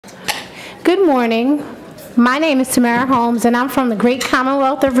Good morning. My name is Tamarah Holmes, and I'm from the great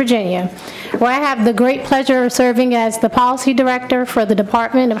Commonwealth of Virginia, where I have the great pleasure of serving as the Policy Director for the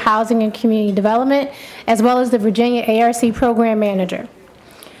Department of Housing and Community Development, as well as the Virginia ARC Program Manager.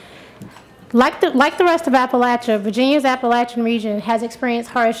 Like the rest of Appalachia, Virginia's Appalachian region has experienced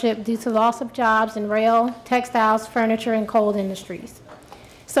hardship due to loss of jobs in rail, textiles, furniture, and coal industries.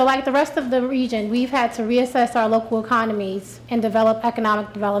 So like the rest of the region, we've had to reassess our local economies and develop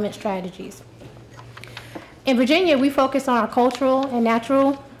economic development strategies. In Virginia, we focus on our cultural and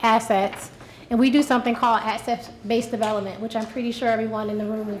natural assets, and we do something called asset-based development, which I'm pretty sure everyone in the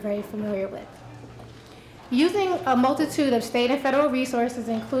room is very familiar with. Using a multitude of state and federal resources,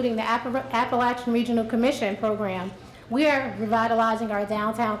 including the Appalachian Regional Commission program, we are revitalizing our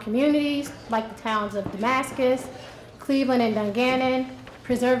downtown communities, like the towns of Damascus, Cleveland, and Dungannon,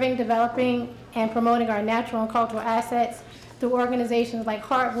 preserving, developing, and promoting our natural and cultural assets through organizations like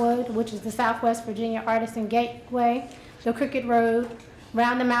Heartwood, which is the Southwest Virginia Artisan Gateway, the Cricket Road,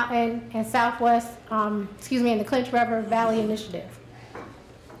 Round the Mountain, and and the Clinch River Valley Initiative.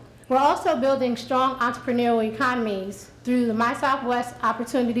 We're also building strong entrepreneurial economies through the My Southwest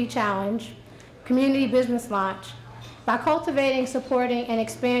Opportunity Challenge, Community Business Launch, by cultivating, supporting, and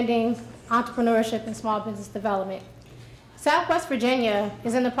expanding entrepreneurship and small business development. Southwest Virginia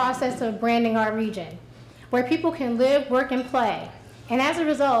is in the process of branding our region, where people can live, work, and play. And as a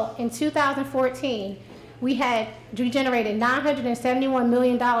result, in 2014, we generated $971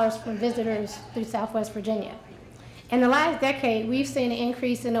 million from visitors through Southwest Virginia. In the last decade, we've seen an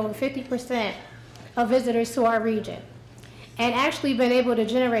increase in over 50% of visitors to our region, and actually been able to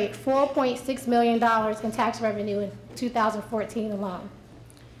generate $4.6 million in tax revenue in 2014 alone.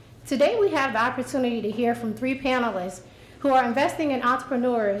 Today, we have the opportunity to hear from 3 panelists who are investing in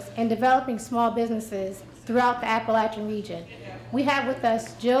entrepreneurs and developing small businesses throughout the Appalachian region. We have with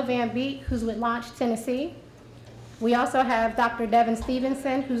us Jill Van Beek, who's with Launch Tennessee. We also have Dr. Devin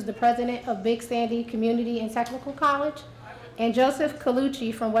Stephenson, who's the president of Big Sandy Community and Technical College, and Joseph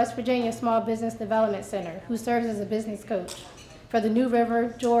Carlucci from West Virginia Small Business Development Center, who serves as a business coach for the New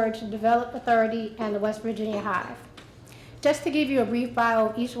River, Gorge Development Authority and the West Virginia HIVE. Just to give you a brief bio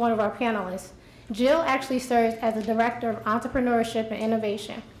of each one of our panelists, Jill actually serves as the Director of Entrepreneurship and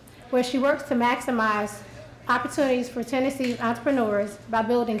Innovation, where she works to maximize opportunities for Tennessee's entrepreneurs by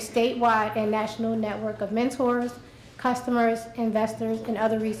building statewide and national network of mentors, customers, investors, and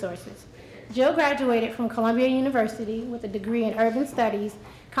other resources. Jill graduated from Columbia University with a degree in urban studies,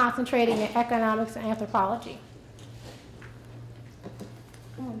 concentrating in economics and anthropology.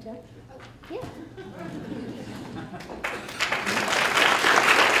 Come on, Jill. Yeah.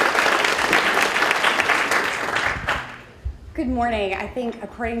 Good morning. I think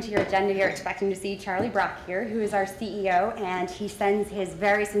according to your agenda, you're expecting to see Charlie Brock here, who is our CEO, and he sends his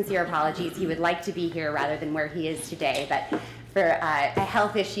very sincere apologies. He would like to be here rather than where he is today, but for a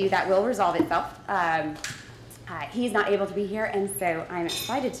health issue that will resolve itself, he's not able to be here, and so I'm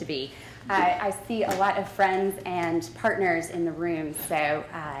excited to be. I see a lot of friends and partners in the room, so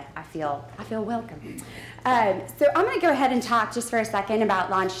I feel welcome. So I'm going to go ahead and talk just for a second about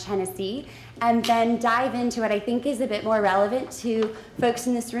Launch Tennessee, and then dive into what I think is a bit more relevant to folks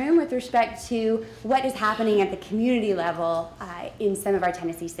in this room with respect to what is happening at the community level in some of our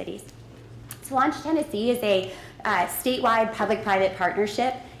Tennessee cities. So Launch Tennessee is a statewide public-private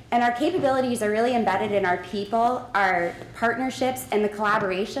partnership, and our capabilities are really embedded in our people, our partnerships, and the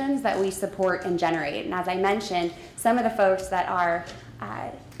collaborations that we support and generate. And as I mentioned, some of the folks that are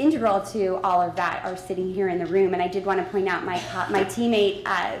integral to all of that are sitting here in the room. And I did want to point out my teammate,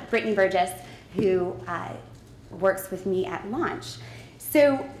 Brittany Burgess, who works with me at Launch.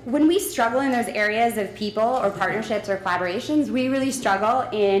 So when we struggle in those areas of people or partnerships or collaborations, we really struggle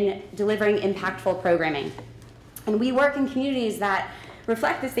in delivering impactful programming. And we work in communities that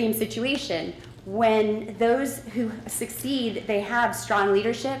reflect the same situation. When those who succeed, they have strong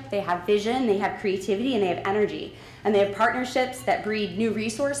leadership, they have vision, they have creativity, and they have energy. And they have partnerships that breed new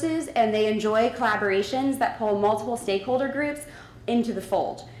resources, and they enjoy collaborations that pull multiple stakeholder groups into the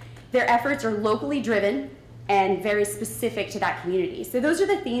fold. Their efforts are locally driven and very specific to that community. So those are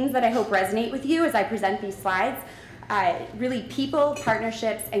the themes that I hope resonate with you as I present these slides. Really, people,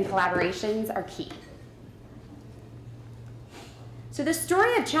 partnerships, and collaborations are key. So the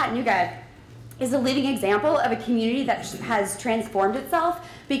story of Chattanooga is a living example of a community that has transformed itself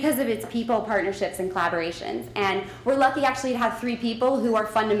because of its people, partnerships, and collaborations. And we're lucky actually to have 3 people who are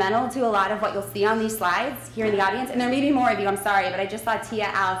fundamental to a lot of what you'll see on these slides here in the audience. And there may be more of you, I'm sorry, but I just saw Tia,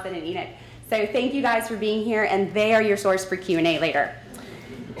 Allison, and Enid. So thank you guys for being here, and they are your source for Q&A later.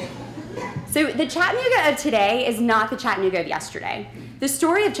 So the Chattanooga of today is not the Chattanooga of yesterday. The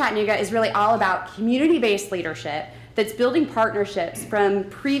story of Chattanooga is really all about community-based leadership that's building partnerships from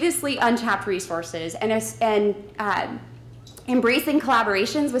previously untapped resources and embracing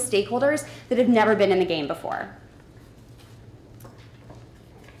collaborations with stakeholders that have never been in the game before.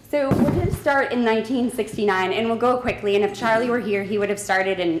 So we're going to start in 1969, and we'll go quickly. And if Charlie were here, he would have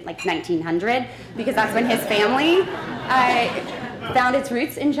started in like 1900, because that's when his family found its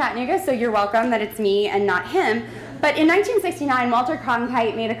roots in Chattanooga. So you're welcome that it's me and not him. But in 1969, Walter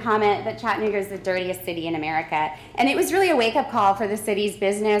Cronkite made a comment that Chattanooga is the dirtiest city in America. And it was really a wake-up call for the city's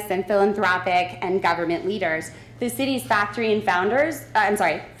business and philanthropic and government leaders. The city's factories and foundries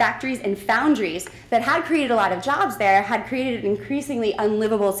that had created a lot of jobs there had created an increasingly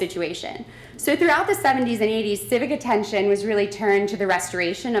unlivable situation. So throughout the 70s and 80s, civic attention was really turned to the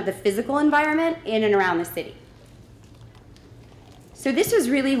restoration of the physical environment in and around the city. So this was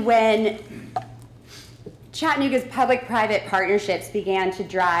really when Chattanooga's public-private partnerships began to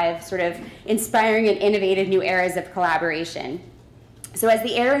drive sort of inspiring and innovative new eras of collaboration. So as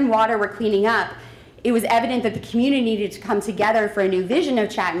the air and water were cleaning up, it was evident that the community needed to come together for a new vision of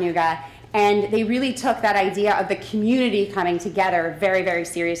Chattanooga, and they really took that idea of the community coming together very, very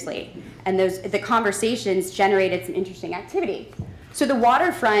seriously. And the conversations generated some interesting activity. So the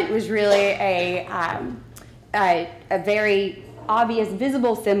waterfront was really a very obvious,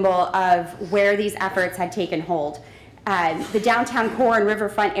 visible symbol of where these efforts had taken hold. The downtown core and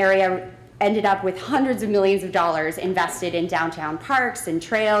riverfront area ended up with hundreds of millions of dollars invested in downtown parks and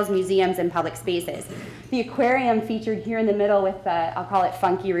trails, museums, and public spaces. The aquarium featured here in the middle with the, I'll call it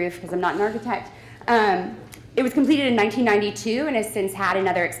funky roof because I'm not an architect. It was completed in 1992 and has since had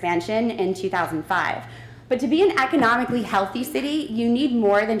another expansion in 2005. But to be an economically healthy city, you need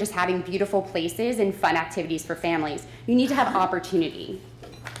more than just having beautiful places and fun activities for families. You need to have opportunity.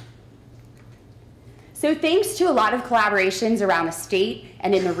 So thanks to a lot of collaborations around the state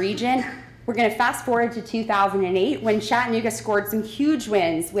and in the region, we're going to fast forward to 2008 when Chattanooga scored some huge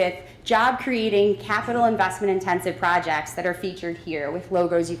wins with job-creating, capital investment-intensive projects that are featured here with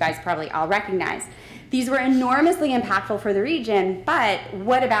logos you guys probably all recognize. These were enormously impactful for the region, but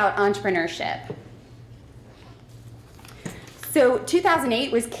what about entrepreneurship? So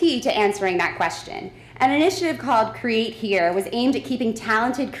 2008 was key to answering that question. An initiative called Create Here was aimed at keeping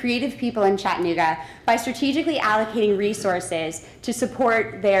talented, creative people in Chattanooga by strategically allocating resources to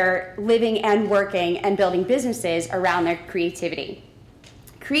support their living and working and building businesses around their creativity.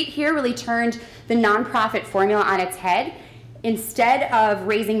 Create Here really turned the nonprofit formula on its head. Instead of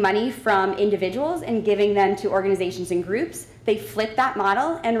raising money from individuals and giving them to organizations and groups, they flipped that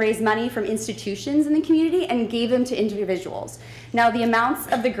model and raised money from institutions in the community and gave them to individuals. Now, the amounts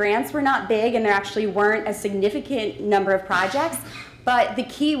of the grants were not big, and there actually weren't a significant number of projects, but the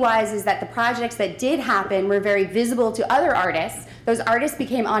key is that the projects that did happen were very visible to other artists. Those artists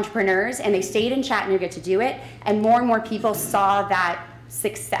became entrepreneurs, and they stayed in Chattanooga to do it, and more people saw that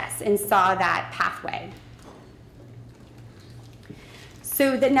success and saw that pathway.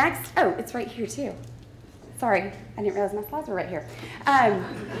 So the next, oh, it's right here too. Sorry, I didn't realize my slides were right here.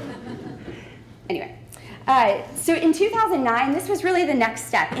 Anyway, so in 2009, this was really the next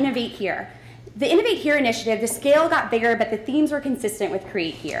step, Innovate Here. The Innovate Here initiative, the scale got bigger, but the themes were consistent with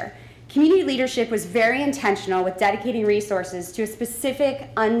Create Here. Community leadership was very intentional with dedicating resources to a specific,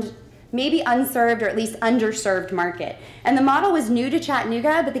 maybe unserved or at least underserved market. And the model was new to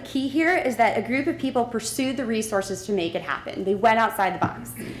Chattanooga, but the key here is that a group of people pursued the resources to make it happen. They went outside the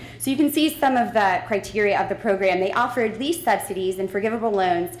box. So you can see some of the criteria of the program. They offered lease subsidies and forgivable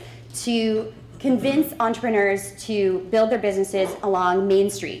loans to convince entrepreneurs to build their businesses along Main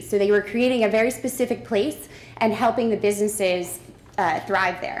Street. So they were creating a very specific place and helping the businesses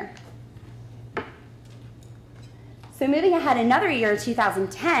thrive there. So moving ahead another year,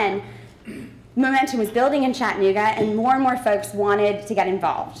 2010, momentum was building in Chattanooga and more folks wanted to get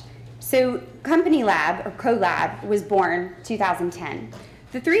involved. So Company Lab, or CoLab, was born 2010.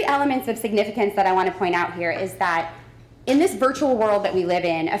 The three elements of significance that I want to point out here is that in this virtual world that we live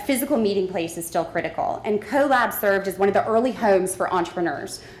in, a physical meeting place is still critical, and CoLab served as one of the early homes for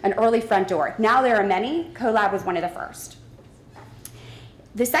entrepreneurs, an early front door. Now there are many, CoLab was one of the first.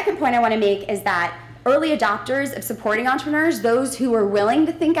 The second point I want to make is that early adopters of supporting entrepreneurs, those who were willing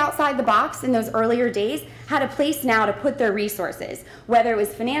to think outside the box in those earlier days, had a place now to put their resources, whether it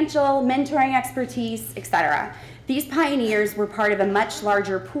was financial, mentoring expertise, etc. These pioneers were part of a much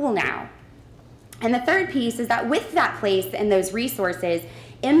larger pool now. And the third piece is that with that place and those resources,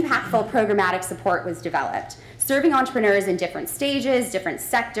 impactful programmatic support was developed, serving entrepreneurs in different stages, different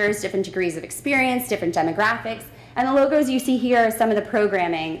sectors, different degrees of experience, different demographics. And the logos you see here are some of the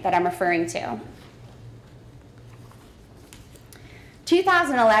programming that I'm referring to.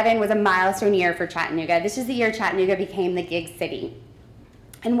 2011 was a milestone year for Chattanooga. This is the year Chattanooga became the gig city.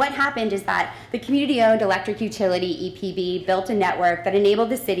 And what happened is that the community-owned electric utility, EPB, built a network that enabled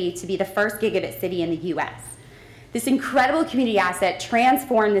the city to be the first gigabit city in the US. This incredible community asset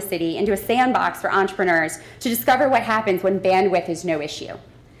transformed the city into a sandbox for entrepreneurs to discover what happens when bandwidth is no issue.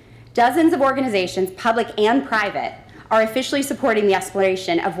 Dozens of organizations, public and private, are officially supporting the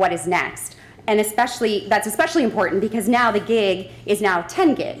exploration of what is next. And that's especially important because now the gig is now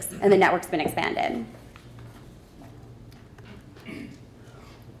 10 gigs and the network's been expanded.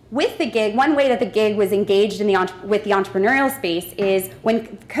 With the gig, one way that the gig was engaged with the entrepreneurial space is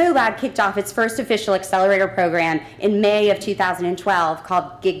when CoLab kicked off its first official accelerator program in May of 2012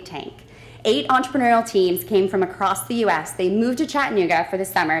 called Gig Tank. 8 entrepreneurial teams came from across the US. They moved to Chattanooga for the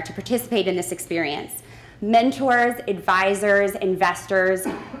summer to participate in this experience. Mentors, advisors, investors,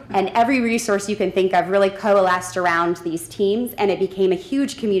 and every resource you can think of really coalesced around these teams, and it became a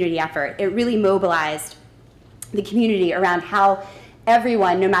huge community effort. It really mobilized the community around how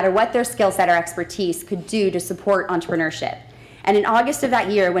everyone, no matter what their skill set or expertise, could do to support entrepreneurship. And in August of that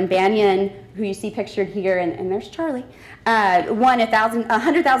year, when Banyan, who you see pictured here, and there's Charlie, won a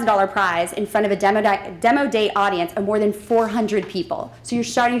 $100,000 prize in front of a demo day audience of more than 400 people. So you're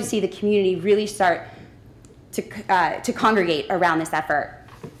starting to see the community really start to congregate around this effort.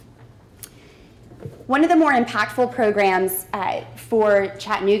 One of the more impactful programs for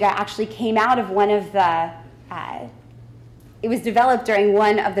Chattanooga actually came out of one of the it was developed during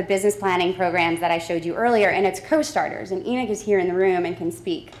one of the business planning programs that I showed you earlier, and it's co-starters. And Enoch is here in the room and can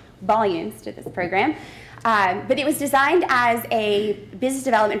speak volumes to this program. But it was designed as a business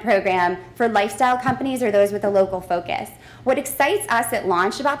development program for lifestyle companies or those with a local focus. What excites us at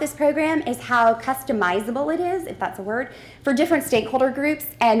launch about this program is how customizable it is, if that's a word, for different stakeholder groups.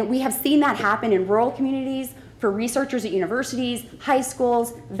 And we have seen that happen in rural communities, for researchers at universities, high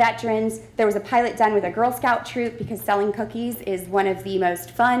schools, veterans. There was a pilot done with a Girl Scout troop because selling cookies is one of the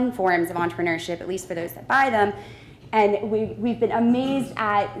most fun forms of entrepreneurship, at least for those that buy them. And we've been amazed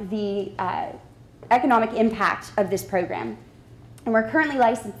at the economic impact of this program. And we're currently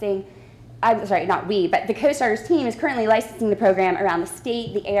licensing, I'm sorry, not we, but the Co-Starters team is currently licensing the program around the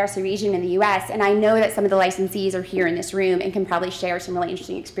state, the ARC region, and the US, and I know that some of the licensees are here in this room and can probably share some really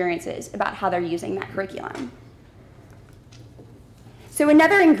interesting experiences about how they're using that curriculum. So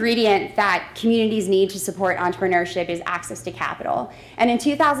another ingredient that communities need to support entrepreneurship is access to capital. And in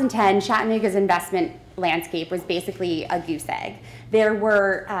 2010, Chattanooga's investment landscape was basically a goose egg. There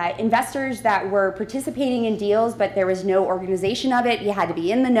were investors that were participating in deals, but there was no organization of it. You had to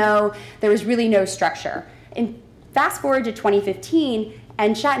be in the know. There was really no structure. And fast forward to 2015,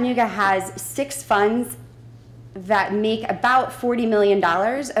 and Chattanooga has 6 funds that make about $40 million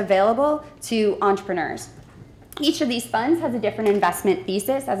available to entrepreneurs. Each of these funds has a different investment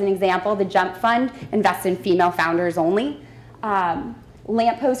thesis. As an example, the Jump Fund invests in female founders only.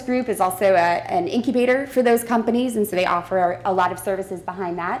 Lamppost Group is also an incubator for those companies, and so they offer a lot of services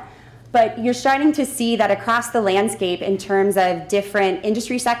behind that. But you're starting to see that across the landscape in terms of different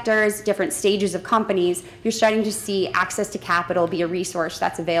industry sectors, different stages of companies, you're starting to see access to capital be a resource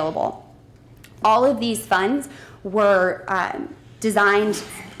that's available. All of these funds were designed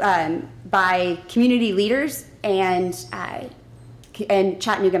by community leaders and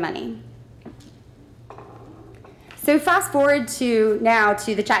Chattanooga money. So fast forward to now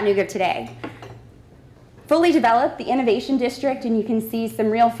to the Chattanooga of today. Fully developed, the Innovation District, and you can see some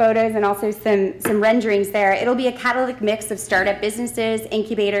real photos and also some renderings there. It'll be a catalytic mix of startup businesses,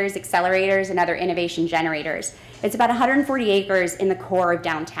 incubators, accelerators, and other innovation generators. It's about 140 acres in the core of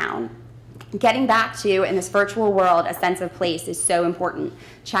downtown. Getting back to, in this virtual world, a sense of place is so important.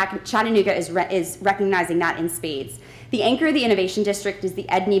 Chattanooga is recognizing that in spades. The anchor of the Innovation District is the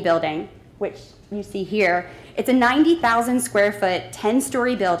Edney Building, which you see here. It's a 90,000 square foot,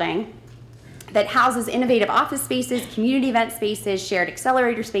 10-story building that houses innovative office spaces, community event spaces, shared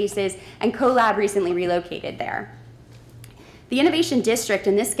accelerator spaces, and CoLab recently relocated there. The Innovation District,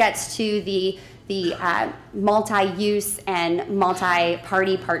 and this gets to the multi-use and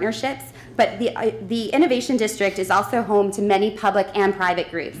multi-party partnerships, but the Innovation District is also home to many public and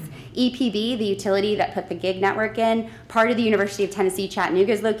private groups. EPB, the utility that put the gig network in, part of the University of Tennessee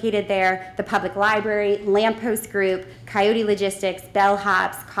Chattanooga is located there, the Public Library, Lamppost Group, Coyote Logistics,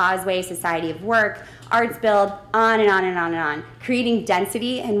 Bellhops, Causeway, Society of Work, Arts Build, on and on and on and on. Creating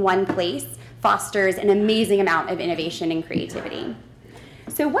density in one place fosters an amazing amount of innovation and creativity.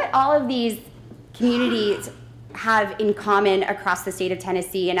 So what all of these communities have in common across the state of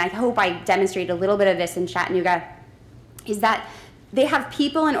Tennessee, and I hope I demonstrate a little bit of this in Chattanooga, is that they have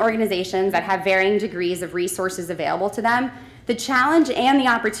people and organizations that have varying degrees of resources available to them. The challenge and the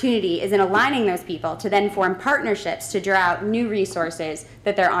opportunity is in aligning those people to then form partnerships to draw out new resources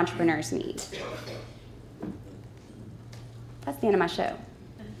that their entrepreneurs need. That's the end of my show.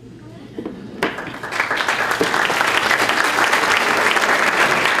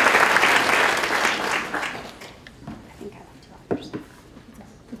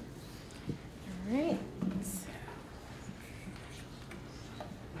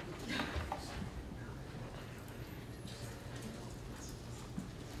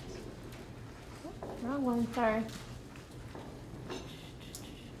 Wrong one, sorry.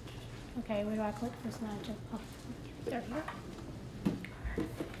 Okay, where do I click this slide? Oh, there we go.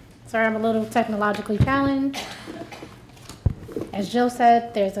 Sorry, I'm a little technologically challenged. As Jill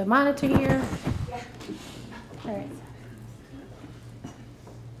said, there's a monitor here. All right.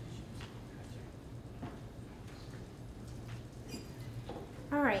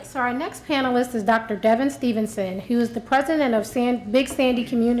 All right, so our next panelist is Dr. Devin Stephenson, who is the president of Big Sandy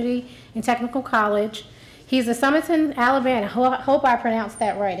Community and Technical College. He's a Summerton, Alabama, hope I pronounced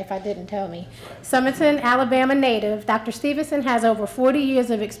that right if I didn't tell me. Summerton, Alabama native. Dr. Stephenson has over 40 years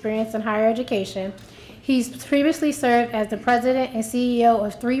of experience in higher education. He's previously served as the president and CEO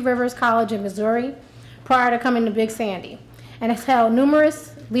of Three Rivers College in Missouri prior to coming to Big Sandy, and has held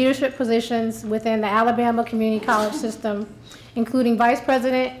numerous leadership positions within the Alabama Community College system, including Vice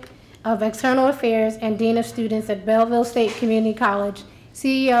President of External Affairs and Dean of Students at Belleville State Community College,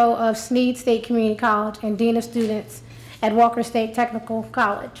 CEO of Snead State Community College, and Dean of Students at Walker State Technical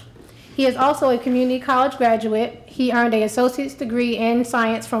College. He is also a community college graduate. He earned an associate's degree in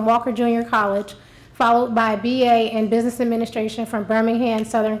science from Walker Junior College, followed by a BA in business administration from Birmingham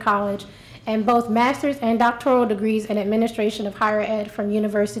Southern College, and both master's and doctoral degrees in administration of higher ed from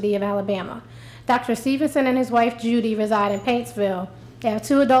University of Alabama. Dr. Stephenson and his wife Judy reside in Paintsville. They have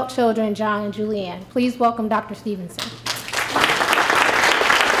 2 adult children, John and Julianne. Please welcome Dr. Stephenson.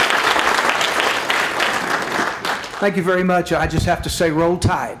 Thank you very much. I just have to say, roll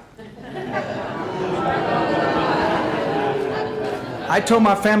tide. I told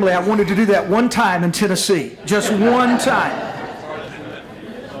my family I wanted to do that one time in Tennessee, just one time.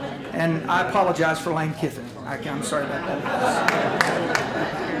 And I apologize for Lane Kiffin. I'm sorry about that.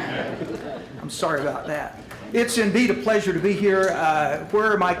 I'm sorry about that. It's indeed a pleasure to be here.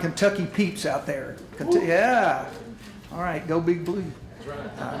 Where are my Kentucky peeps out there? Yeah. All right, go Big Blue.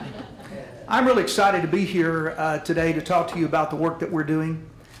 I'm really excited to be here today to talk to you about the work that we're doing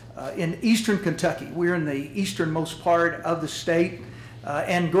in eastern Kentucky. We're in the easternmost part of the state,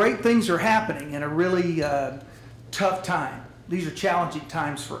 and great things are happening in a really tough time. These are challenging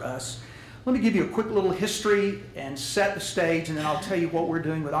times for us. Let me give you a quick little history and set the stage, and then I'll tell you what we're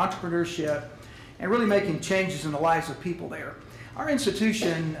doing with entrepreneurship and really making changes in the lives of people there. Our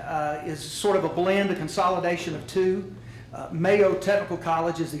institution is sort of a blend, a consolidation of 2. Mayo Technical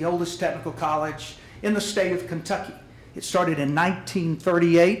College is the oldest technical college in the state of Kentucky. It started in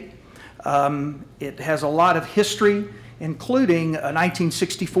 1938. It has a lot of history, including a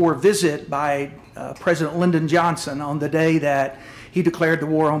 1964 visit by President Lyndon Johnson on the day that he declared the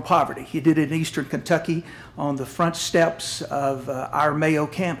war on poverty. He did it in eastern Kentucky on the front steps of our Mayo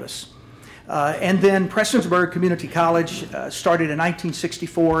campus. And then Prestonsburg Community College started in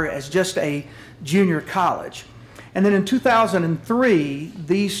 1964 as just a junior college. And then in 2003,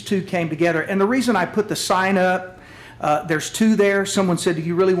 these 2 came together. And the reason I put the sign up, there's 2 there. Someone said, do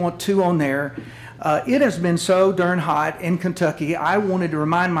you really want 2 on there? It has been so darn hot in Kentucky, I wanted to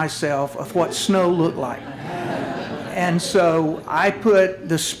remind myself of what snow looked like. And so I put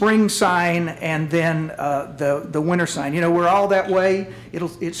the spring sign and then the winter sign. You know, we're all that way.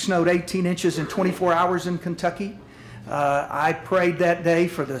 It snowed 18 inches in 24 hours in Kentucky. I prayed that day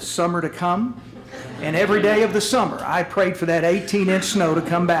for the summer to come. And every day of the summer, I prayed for that 18-inch snow to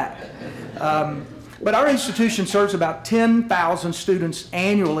come back. But our institution serves about 10,000 students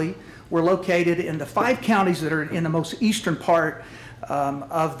annually. We're located in the 5 counties that are in the most eastern part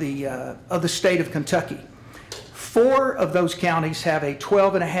of the state of Kentucky. 4 of those counties have a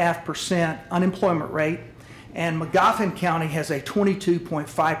 12.5% unemployment rate, and Magoffin County has a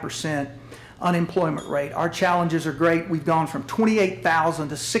 22.5% unemployment rate. Our challenges are great. We've gone from 28,000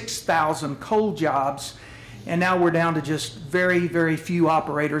 to 6,000 coal jobs, and now we're down to just very, very few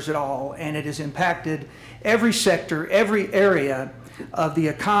operators at all, and it has impacted every sector, every area of the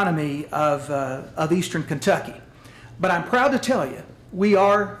economy of eastern Kentucky. But I'm proud to tell you, we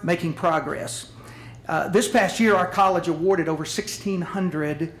are making progress. This past year, our college awarded over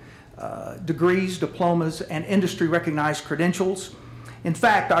 1,600 degrees, diplomas, and industry-recognized credentials. In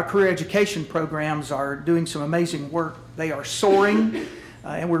fact, our career education programs are doing some amazing work. They are soaring.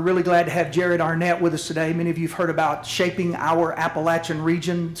 And we're really glad to have Jared Arnett with us today. Many of you have heard about shaping our Appalachian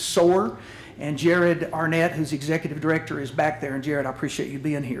region, SOAR. And Jared Arnett, who's executive director, is back there. And Jared, I appreciate you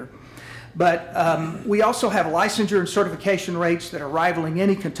being here. But we also have licensure and certification rates that are rivaling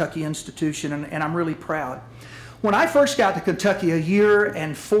any Kentucky institution, and I'm really proud. When I first got to Kentucky a year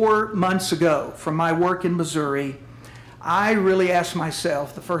and 4 months ago from my work in Missouri, I really asked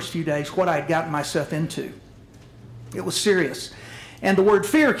myself the first few days what I had gotten myself into. It was serious. And the word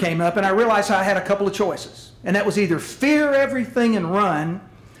fear came up, and I realized I had a couple of choices. And that was either fear everything and run,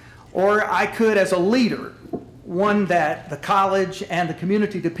 or I could, as a leader, one that the college and the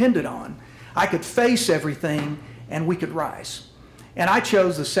community depended on, I could face everything and we could rise. And I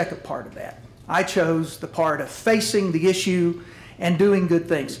chose the second part of that. I chose the part of facing the issue and doing good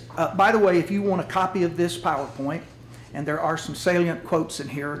things. By the way, if you want a copy of this PowerPoint, and there are some salient quotes in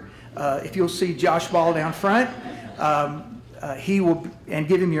here, if you'll see Josh Ball down front, he will, and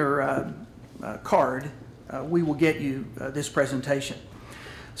give him your card, we will get you this presentation.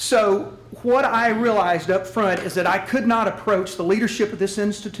 So what I realized up front is that I could not approach the leadership of this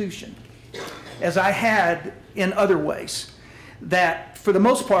institution as I had in other ways. That for the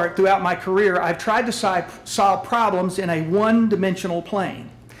most part throughout my career, I've tried to solve problems in a one-dimensional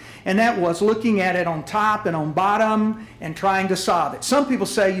plane. And that was looking at it on top and on bottom and trying to solve it. Some people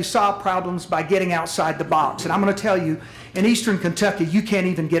say you solve problems by getting outside the box. And I'm going to tell you, in Eastern Kentucky, you can't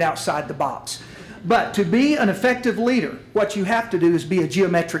even get outside the box. But to be an effective leader, what you have to do is be a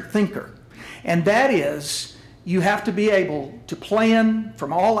geometric thinker. And that is, you have to be able to plan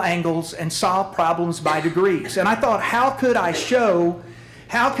from all angles and solve problems by degrees. And I thought, how could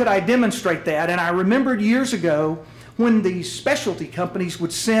I demonstrate that? And I remembered years ago when these specialty companies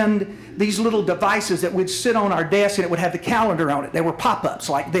would send these little devices that would sit on our desk and it would have the calendar on it. They were pop-ups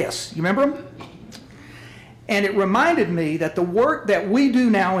like this. You remember them? And it reminded me that the work that we do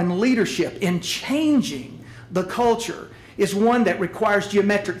now in leadership, in changing the culture, is one that requires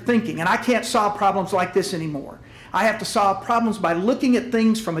geometric thinking. And I can't solve problems like this anymore. I have to solve problems by looking at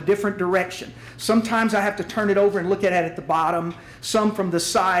things from a different direction. Sometimes I have to turn it over and look at it at the bottom, some from the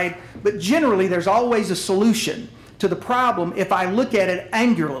side, but generally there's always a solution to the problem if I look at it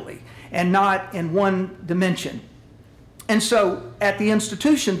angularly and not in one dimension. And so at the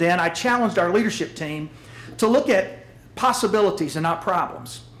institution then, I challenged our leadership team to look at possibilities and not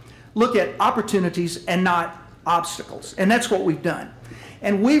problems. Look at opportunities and not obstacles. And that's what we've done.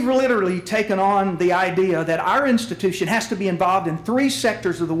 And we've literally taken on the idea that our institution has to be involved in 3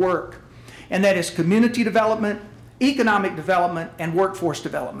 sectors of the work. And that is community development, economic development, and workforce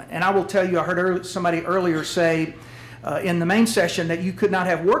development. And I will tell you, I heard somebody earlier say in the main session that you could not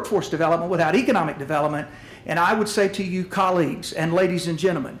have workforce development without economic development. And I would say to you, colleagues and ladies and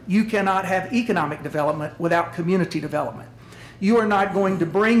gentlemen, you cannot have economic development without community development. You are not going to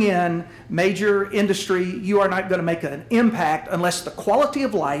bring in major industry. You are not going to make an impact unless the quality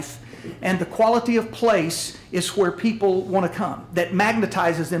of life and the quality of place is where people want to come, that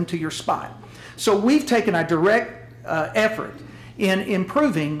magnetizes them to your spot. So we've taken a direct effort in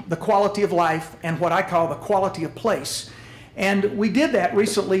improving the quality of life and what I call the quality of place. And we did that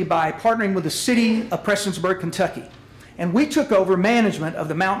recently by partnering with the city of Prestonsburg, Kentucky. And we took over management of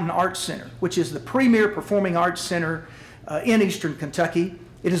the Mountain Arts Center, which is the premier performing arts center in Eastern Kentucky.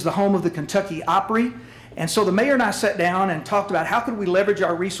 It is the home of the Kentucky Opry. And so the mayor and I sat down and talked about how could we leverage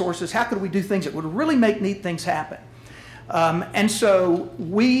our resources, how could we do things that would really make neat things happen. And so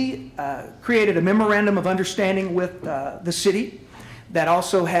we created a memorandum of understanding with the city that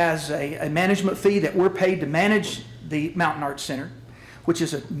also has a management fee that we're paid to manage the Mountain Arts Center, which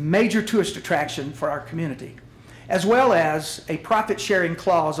is a major tourist attraction for our community, as well as a profit-sharing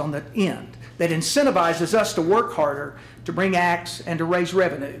clause on the end that incentivizes us to work harder to bring acts and to raise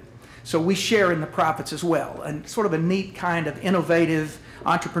revenue. So we share in the profits as well, and sort of a neat kind of innovative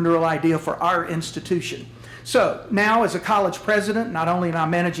entrepreneurial idea for our institution. So now as a college president, not only am I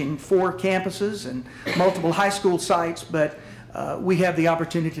managing 4 campuses and multiple high school sites, but we have the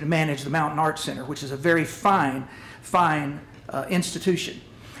opportunity to manage the Mountain Arts Center, which is a very fine institution.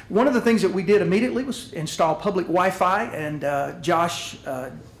 One of the things that we did immediately was install public Wi-Fi, and Josh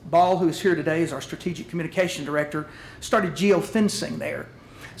Ball, who is here today, is our strategic communication director, started geofencing there.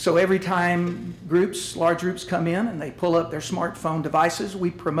 So every time large groups come in and they pull up their smartphone devices,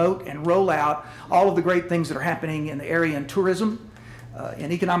 we promote and roll out all of the great things that are happening in the area in tourism,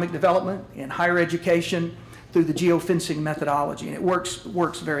 in economic development, in higher education, through the geofencing methodology, and it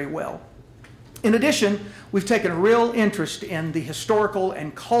works very well. In addition, we've taken a real interest in the historical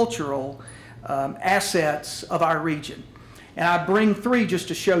and cultural assets of our region. And I bring 3 just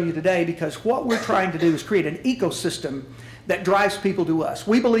to show you today, because what we're trying to do is create an ecosystem that drives people to us.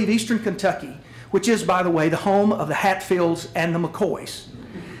 We believe Eastern Kentucky, which is, by the way, the home of the Hatfields and the McCoys.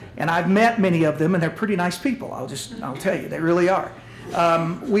 And I've met many of them, and they're pretty nice people. I'll tell you, they really are.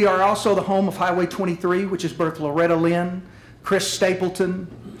 We are also the home of Highway 23, which has birthed Loretta Lynn, Chris Stapleton,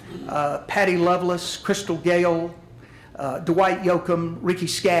 Patty Lovelace, Crystal Gale, Dwight Yoakam, Ricky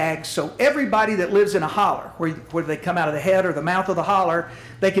Skaggs. So everybody that lives in a holler, where they come out of the head or the mouth of the holler,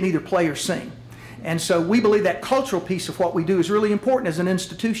 they can either play or sing. And so we believe that cultural piece of what we do is really important as an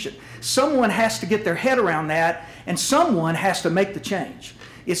institution. Someone has to get their head around that, and someone has to make the change.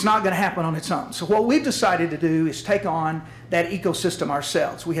 It's not going to happen on its own. So what we've decided to do is take on that ecosystem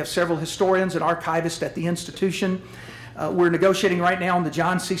ourselves. We have several historians and archivists at the institution. We're negotiating right now on the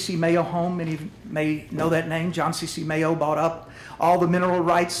John C.C. Mayo home. Many of you may know that name. John C.C. Mayo bought up all the mineral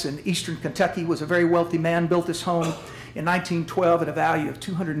rights in Eastern Kentucky, was a very wealthy man, built this home in 1912 at a value of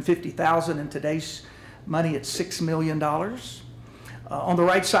 $250,000. In today's money, it's $6 million. On the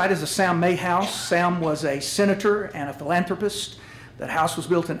right side is the Sam May house. Sam was a senator and a philanthropist. That house was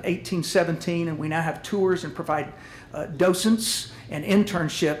built in 1817, and we now have tours and provide docents and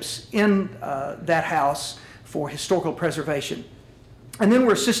internships in that house for historical preservation. And then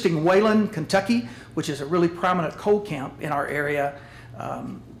we're assisting Wayland, Kentucky, which is a really prominent coal camp in our area,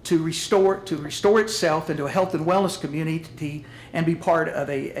 to restore itself into a health and wellness community and be part of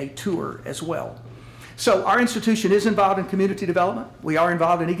a tour as well. So our institution is involved in community development. We are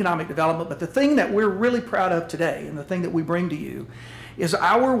involved in economic development, but the thing that we're really proud of today and the thing that we bring to you is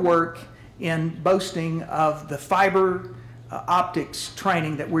our work in boasting of the fiber optics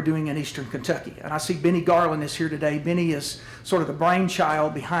training that we're doing in Eastern Kentucky. And I see Benny Garland is here today. Benny is sort of the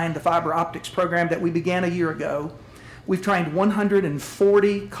brainchild behind the fiber optics program that we began a year ago. We've trained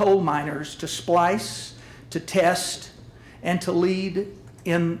 140 coal miners to splice, to test, and to lead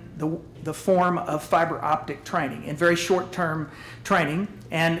in the form of fiber optic training, in very short-term training.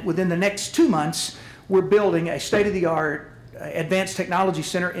 And within the next 2 months, we're building a state-of-the-art advanced technology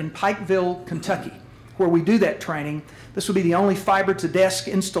center in Pikeville, Kentucky, where we do that training. This will be the only fiber-to-desk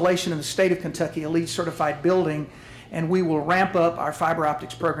installation in the state of Kentucky, a LEED certified building, and we will ramp up our fiber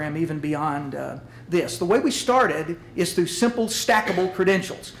optics program even beyond this. The way we started is through simple stackable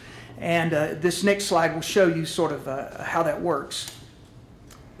credentials. And this next slide will show you sort of how that works.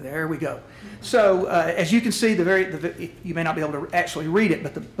 There we go. So as you can see, you may not be able to actually read it,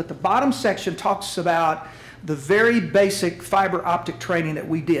 but the bottom section talks about the very basic fiber optic training that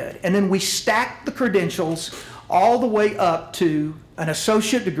we did. And then we stacked the credentials all the way up to an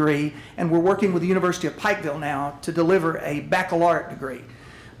associate degree, and we're working with the University of Pikeville now to deliver a baccalaureate degree.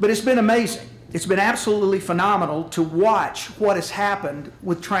 But it's been amazing. It's been absolutely phenomenal to watch what has happened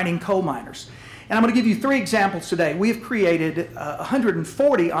with training coal miners. And I'm going to give you 3 examples today. We have created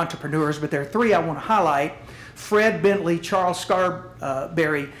 140 entrepreneurs, but there are 3 I want to highlight: Fred Bentley, Charles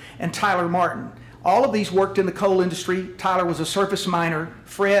Scarberry, and Tyler Martin. All of these worked in the coal industry. Tyler was a surface miner.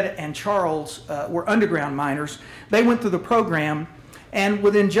 Fred and Charles were underground miners. They went through the program, and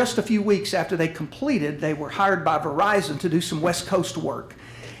within just a few weeks after they completed, they were hired by Verizon to do some West Coast work.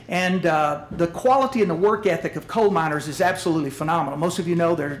 And the quality and the work ethic of coal miners is absolutely phenomenal. Most of you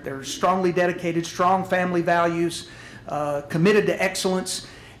know they're strongly dedicated, strong family values, committed to excellence.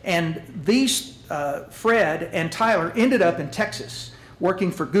 And these, Fred and Tyler, ended up in Texas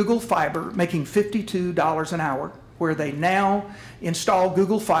working for Google Fiber, making $52 an hour, where they now install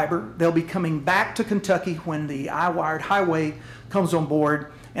Google Fiber. They'll be coming back to Kentucky when the I-wired highway comes on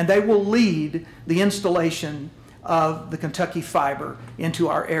board, and they will lead the installation of the Kentucky fiber into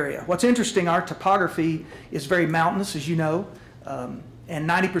our area. What's interesting, our topography is very mountainous, as you know, and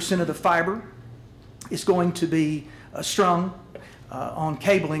 90% of the fiber is going to be strung on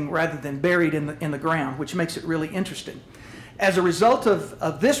cabling rather than buried in the ground, which makes it really interesting. As a result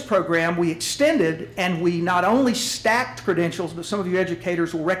of this program, we extended, and we not only stacked credentials, but some of you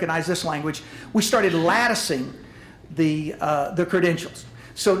educators will recognize this language. We started latticing the credentials.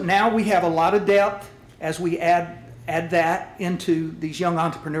 So now we have a lot of depth as we add that into these young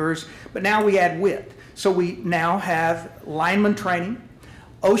entrepreneurs, but now we add width. So we now have lineman training,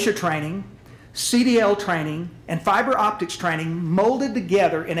 OSHA training, CDL training, and fiber optics training molded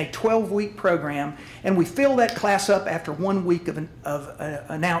together in a 12-week program, and we fill that class up after 1 week of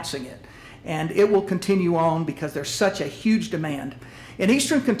announcing it. And it will continue on because there's such a huge demand. In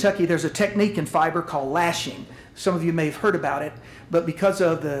Eastern Kentucky, there's a technique in fiber called lashing. Some of you may have heard about it, but because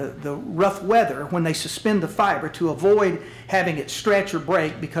of the rough weather, when they suspend the fiber to avoid having it stretch or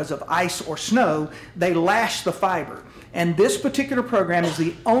break because of ice or snow, they lash the fiber. And this particular program is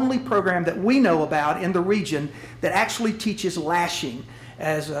the only program that we know about in the region that actually teaches lashing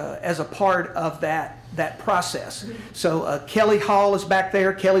as a part of that process. So Kelly Hall is back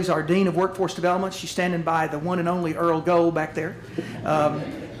there. Kelly's our Dean of Workforce Development. She's standing by the one and only Earl Gold back there.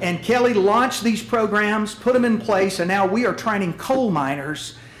 And Kelly launched these programs, put them in place, and now we are training coal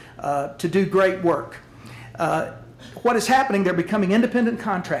miners to do great work. What is happening, they're becoming independent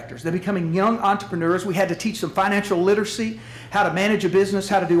contractors. They're becoming young entrepreneurs. We had to teach them financial literacy, how to manage a business,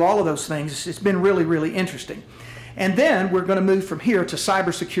 how to do all of those things. It's been really, really interesting. And then we're going to move from here to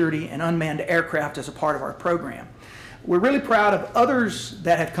cybersecurity and unmanned aircraft as a part of our program. We're really proud of others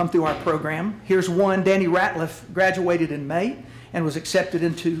that have come through our program. Here's one. Danny Ratliff graduated in May and was accepted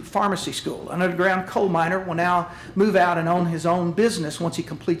into pharmacy school. An underground coal miner will now move out and own his own business once he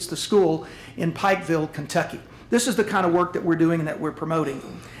completes the school in Pikeville, Kentucky. This is the kind of work that we're doing and that we're promoting.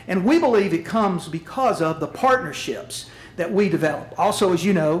 And we believe it comes because of the partnerships that we develop. Also, as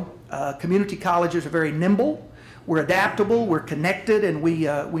you know, community colleges are very nimble. We're adaptable, we're connected, and we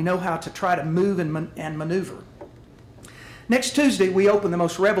know how to try to move and maneuver. Next Tuesday, we open the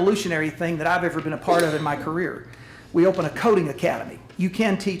most revolutionary thing that I've ever been a part of in my career. We open a coding academy. You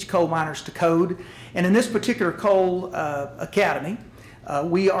can teach coal miners to code. And in this particular coal academy,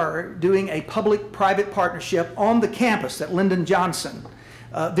 we are doing a public-private partnership on the campus that Lyndon Johnson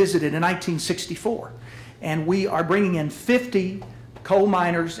visited in 1964. And we are bringing in 50 coal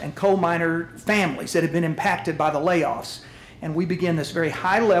miners and coal miner families that have been impacted by the layoffs. And we begin this very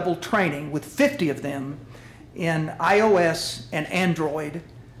high-level training with 50 of them in iOS and Android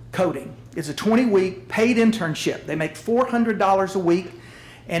coding. It's a 20-week paid internship. They make $400 a week,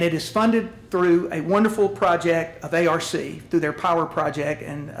 and it is funded through a wonderful project of ARC, through their Power Project.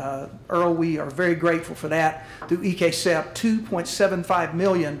 And Earl, we are very grateful for that. Through EKSEP, $2.75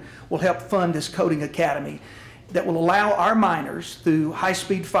 million will help fund this coding academy that will allow our miners through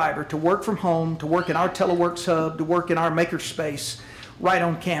high-speed fiber to work from home, to work in our teleworks hub, to work in our makerspace right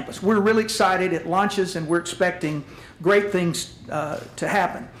on campus. We're really excited. It launches, and we're expecting great things to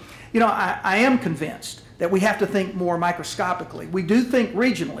happen. You know, I am convinced that we have to think more microscopically. We do think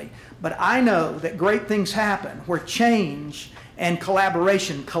regionally, but I know that great things happen where change and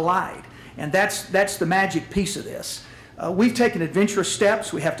collaboration collide, and that's the magic piece of this. We've taken adventurous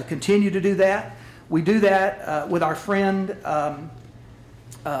steps. We have to continue to do that. We do that with our friend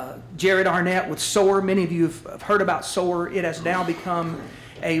Jared Arnett with SOAR. Many of you have heard about SOAR. It has now become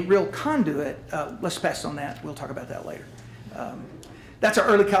a real conduit. Let's pass on that. We'll talk about that later. That's our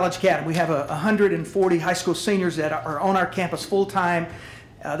early college academy. We have 140 high school seniors that are on our campus full-time.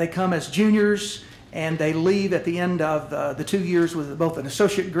 They come as juniors, and they leave at the end of the 2 years with both an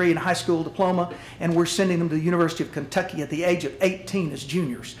associate degree and a high school diploma, and we're sending them to the University of Kentucky at the age of 18 as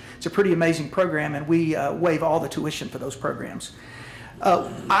juniors. It's a pretty amazing program, and we waive all the tuition for those programs.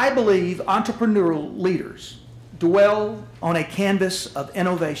 I believe entrepreneurial leaders dwell on a canvas of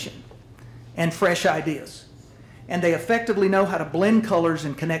innovation and fresh ideas, and they effectively know how to blend colors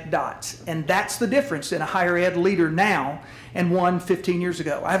and connect dots. And that's the difference in a higher ed leader now and one 15 years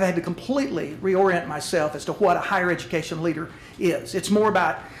ago. I've had to completely reorient myself as to what a higher education leader is. It's more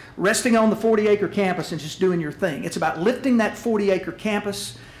about resting on the 40-acre campus and just doing your thing. It's about lifting that 40-acre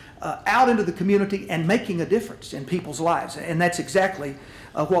campus out into the community and making a difference in people's lives. And that's exactly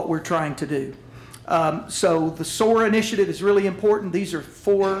what we're trying to do. So the SOAR initiative is really important. These are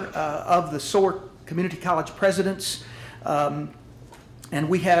 4 of the SOAR community college presidents. And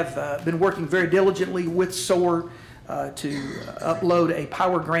we have been working very diligently with SOAR to upload a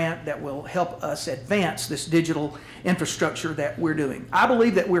power grant that will help us advance this digital infrastructure that we're doing. I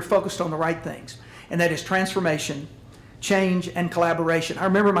believe that we're focused on the right things, and that is transformation, change, and collaboration. I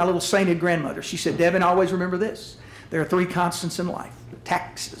remember my little sainted grandmother. She said, "Devin, always remember this. There are 3 constants in life: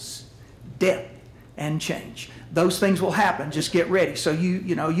 taxes, debt, and change." Those things will happen. Just get ready. So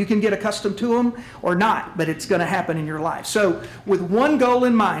you can get accustomed to them or not, but it's going to happen in your life. So with one goal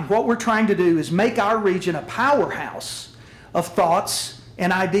in mind, what we're trying to do is make our region a powerhouse of thoughts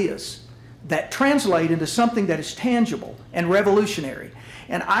and ideas that translate into something that is tangible and revolutionary.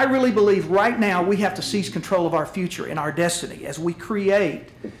 And I really believe right now we have to seize control of our future and our destiny as we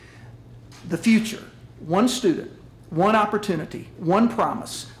create the future. One student, one opportunity, one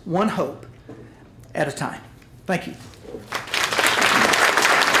promise, one hope at a time. Thank you.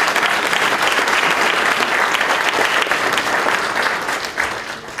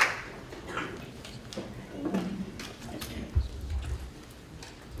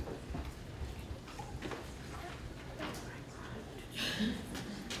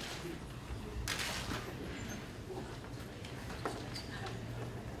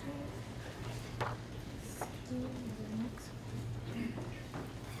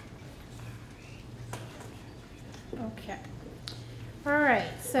 All right,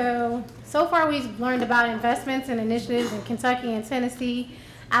 so far we've learned about investments and initiatives in Kentucky and Tennessee.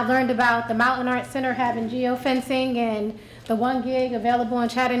 I've learned about the Mountain Arts Center having geofencing and the 1 gig available in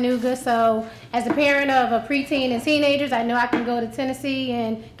Chattanooga. So as a parent of a preteen and teenagers, I know I can go to Tennessee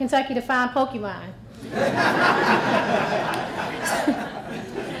and Kentucky to find Pokemon.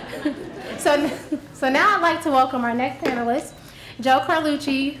 So now I'd like to welcome our next panelist, Joe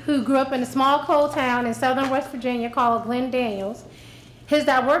Carlucci, who grew up in a small coal town in southern West Virginia called Glen Daniels. His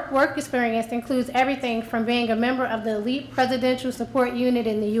direct work experience includes everything from being a member of the elite presidential support unit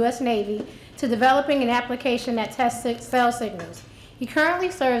in the U.S. Navy to developing an application that tests cell signals. He currently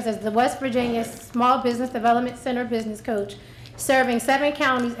serves as the West Virginia Small Business Development Center business coach, serving 7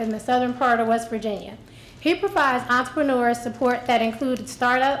 counties in the southern part of West Virginia. He provides entrepreneurs support that includes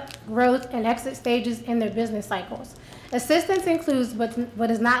startup, growth, and exit stages in their business cycles. Assistance includes,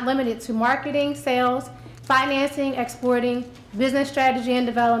 but is not limited to, marketing, sales, financing, exporting, business strategy and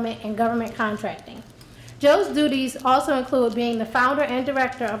development, and government contracting. Joe's duties also include being the founder and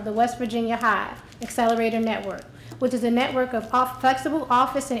director of the West Virginia HIVE, Accelerator Network, which is a network of flexible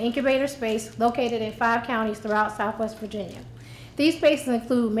office and incubator space located in 5 counties throughout Southwest Virginia. These spaces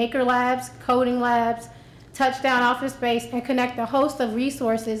include maker labs, coding labs, touchdown office space, and connect a host of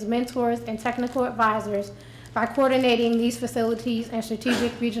resources, mentors, and technical advisors by coordinating these facilities and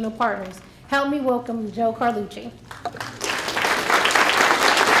strategic regional partners. Help me welcome Joe Carlucci.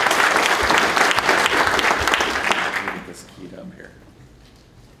 Get this keyed up here.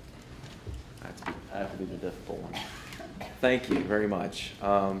 I have to do the difficult one. Thank you very much.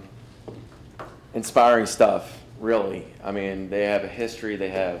 Inspiring stuff, really. I mean, they have a history, they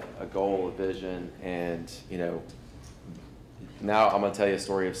have a goal, a vision, and now I'm going to tell you a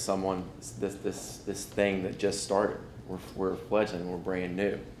story of someone, this thing that just started. We're fledgling, we're brand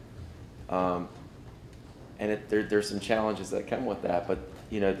new. And there's some challenges that come with that, but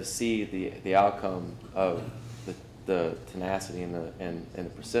to see the outcome of the tenacity and the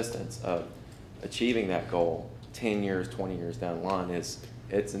persistence of achieving that goal 10 years, 20 years down the line it's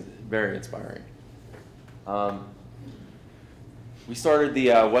very inspiring. We started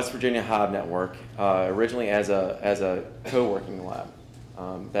the West Virginia HIVE Network originally as a co-working lab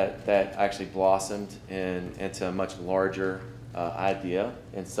that actually blossomed into a much larger idea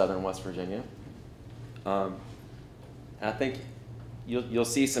in southern West Virginia. I think you'll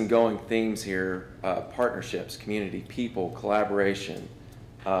see some going themes here: partnerships, community, people, collaboration,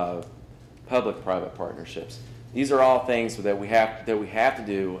 public-private partnerships. These are all things that we have to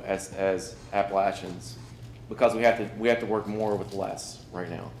do as Appalachians, because we have to work more with less right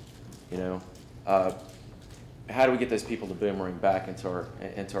now. How do we get those people to boomerang back into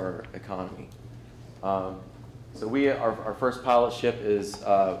our economy? So our first pilot ship is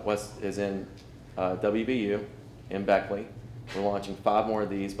in WVU in Beckley. We're launching 5 more of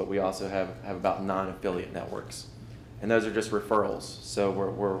these, but we also have about 9 affiliate networks, and those are just referrals. So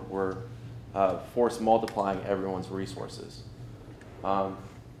we're force multiplying everyone's resources.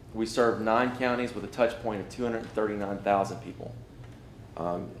 We serve 9 counties with a touch point of 239,000 people,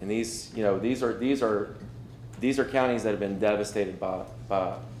 and these are counties that have been devastated by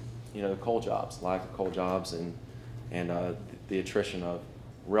coal jobs, lack of coal jobs, and the attrition of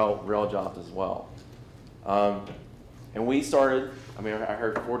rail jobs as well. And we started, I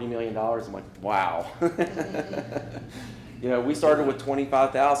heard $40 million, I'm like, wow. We started with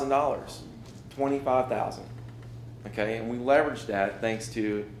 $25,000, $25,000, okay? And we leveraged that thanks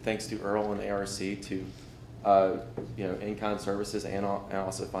to Earl and the ARC to, in-kind services and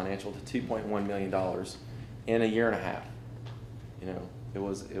also financial, to $2.1 million in a year and a half. It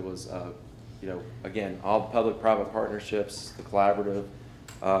was again, all the public-private partnerships, the collaborative,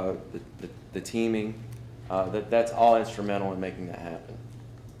 the teaming, that's all instrumental in making that happen.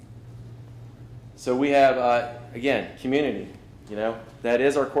 So we have, again, community. That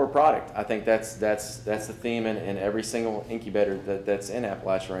is our core product. I think that's the theme in every single incubator that's in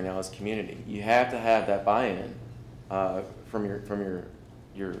Appalachia right now is community. You have to have that buy-in from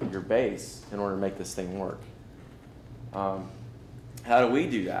your base in order to make this thing work. How do we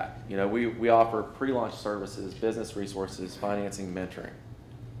do that? We offer pre-launch services, business resources, financing, mentoring.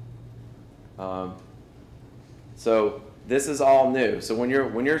 So this is all new. So when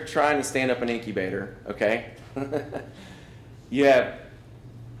you're trying to stand up an incubator, okay,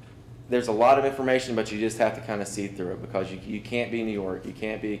 there's a lot of information, but you just have to kind of see through it, because you can't be New York, you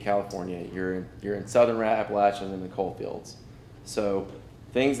can't be California. You're in southern Appalachia and in the coal fields. So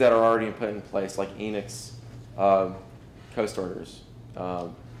things that are already put in place, like Enix co-starters,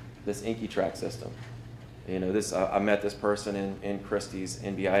 this InkyTrack system. I met this person in Christie's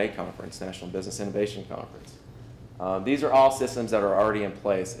NBIA conference, National Business Innovation Conference. These are all systems that are already in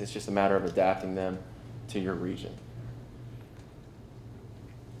place. It's just a matter of adapting them to your region.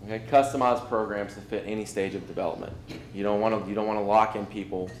 Okay, customized programs to fit any stage of development. You don't want to lock in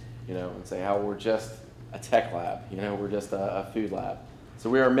people, and say, "Oh, we're just a tech lab. We're just a food lab." So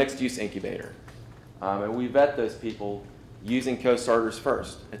we are a mixed-use incubator, and we vet those people using co-starters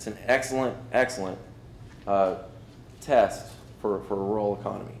first. It's an excellent test for a rural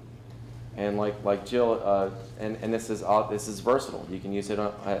economy. And like Jill, and this is versatile. You can use it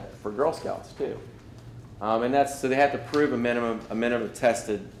for Girl Scouts too. And so they have to prove a minimum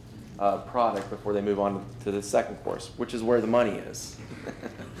tested product before they move on to the second course, which is where the money is.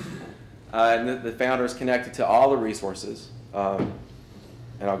 And the founder is connected to all the resources, and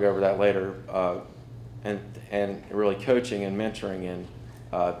I'll go over that later. And really coaching and mentoring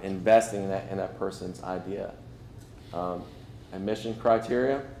and investing in that person's idea. And mission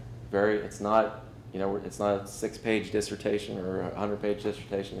criteria. It's not a 6-page dissertation or a 100-page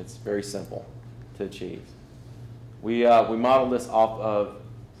dissertation. It's very simple to achieve. We modeled this off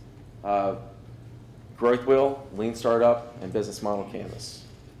of Growth Wheel, Lean Startup, and Business Model Canvas.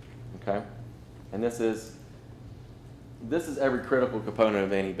 Okay, and this is every critical component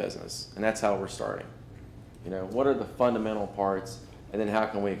of any business, and that's how we're starting. What are the fundamental parts, and then how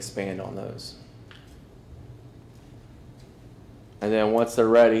can we expand on those? And then once they're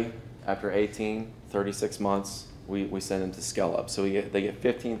ready, after 18, 36 months, we send them to scale up. So they get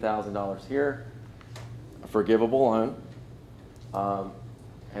 $15,000 here, a forgivable loan,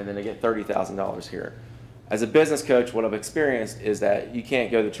 and then they get $30,000 here. As a business coach, what I've experienced is that you can't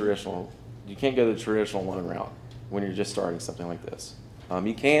go the traditional loan route when you're just starting something like this.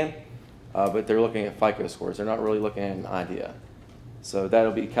 You can, but they're looking at FICO scores. They're not really looking at an idea. So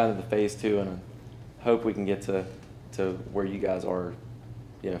that'll be kind of the phase 2, and I hope we can get to where you guys are,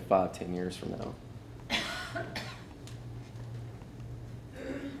 5-10 years from now.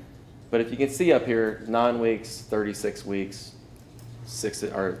 But if you can see up here, 9 weeks, 36 weeks,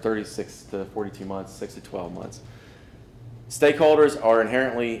 36 to 42 months, 6 to 12 months. Stakeholders are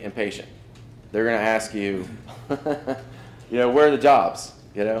inherently impatient. They're going to ask you, where are the jobs?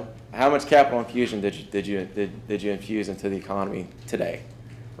 How much capital infusion did you infuse into the economy today,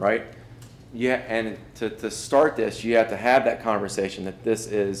 right? Yeah, and to start this, you have to have that conversation that this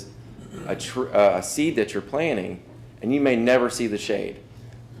is a seed that you're planting, and you may never see the shade.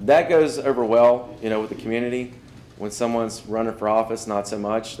 That goes over well, with the community. When someone's running for office, not so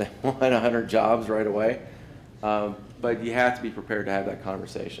much. They want 100 jobs right away. But you have to be prepared to have that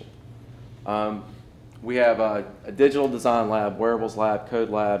conversation. We have a digital design lab, wearables lab, code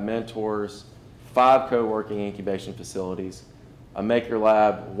lab, mentors, 5 co-working incubation facilities, a maker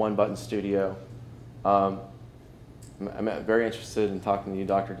lab, 1-button studio. I'm very interested in talking to you,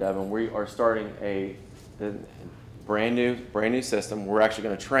 Dr. Devin. We are starting a brand new system. We're actually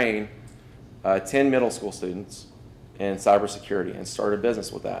going to train 10 middle school students in cybersecurity and start a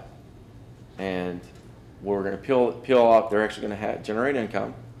business with that. And we're going to peel off. They're actually going to generate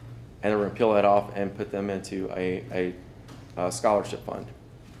income, and then we're going to peel that off and put them into a scholarship fund.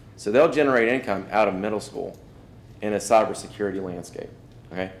 So they'll generate income out of middle school in a cybersecurity landscape.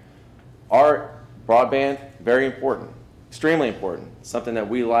 Okay, our broadband, very important, extremely important, something that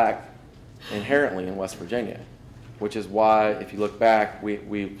we lack inherently in West Virginia, which is why, if you look back,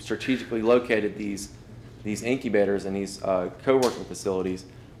 we strategically located these incubators and these co-working facilities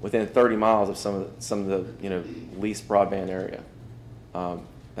within 30 miles of some of the least broadband area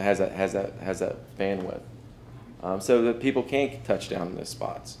that has that bandwidth, so that people can touch down in those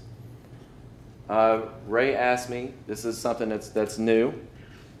spots. Ray asked me, this is something that's new.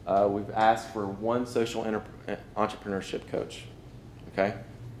 We've asked for 1 social entrepreneurship coach. Okay,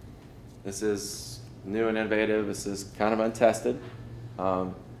 this is new and innovative. This is kind of untested.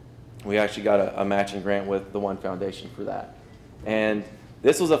 We actually got a matching grant with the One Foundation for that. And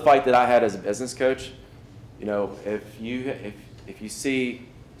this was a fight that I had as a business coach. If you see,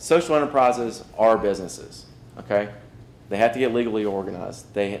 social enterprises are businesses. Okay, they have to get legally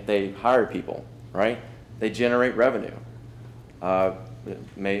organized. They hire people, right? They generate revenue.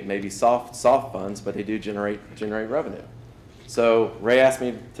 Maybe soft funds, but they do generate revenue. So Ray asked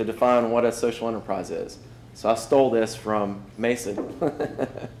me to define what a social enterprise is. So I stole this from Mason.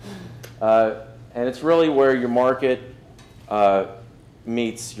 And it's really where your market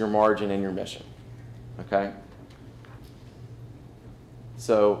meets your margin and your mission. Okay?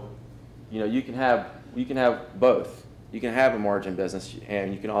 So, you can have both. You can have a margin business,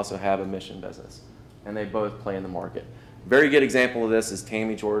 and you can also have a mission business, and they both play in the market. Very good example of this is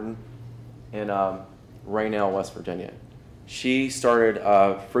Tammy Jordan in Raynell, West Virginia. She started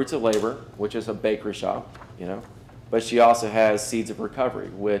Fruits of Labor, which is a bakery shop, but she also has Seeds of Recovery,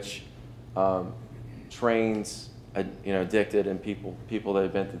 which trains addicted and people that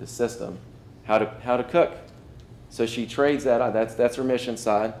have been through the system how to cook. So she trades that on. That's her mission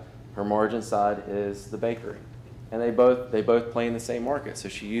side. Her margin side is the bakery, and they both play in the same market. So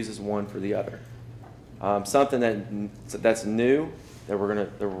she uses one for the other. Something that's new that we're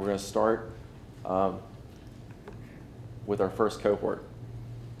gonna start with our first cohort.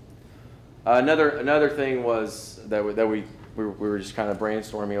 Another thing was that we were just kind of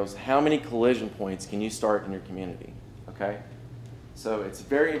brainstorming. It was how many collision points can you start in your community? Okay, so it's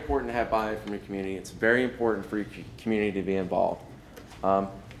very important to have buy-in from your community. It's very important for your community to be involved.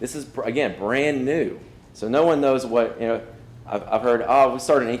 This is again brand new, so no one knows what I've heard. Oh, we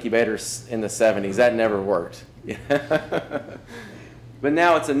started an incubator in the '70s. That never worked. But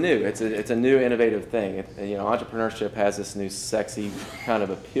now it's a new innovative thing. Entrepreneurship has this new sexy kind of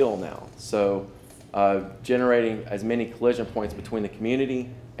appeal now. So generating as many collision points between the community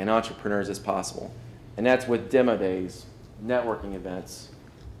and entrepreneurs as possible. And that's with demo days, networking events.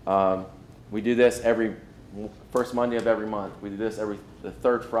 We do this every first Monday of every month. We do this the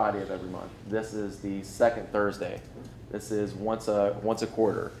third Friday of every month. This is the second Thursday. This is once a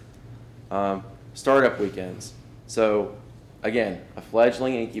quarter. Startup weekends. So again, a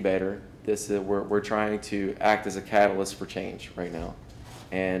fledgling incubator. We're trying to act as a catalyst for change right now,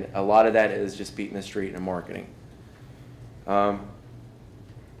 and a lot of that is just beating the street and marketing.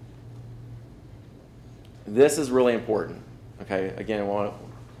 This is really important. Okay, again, I want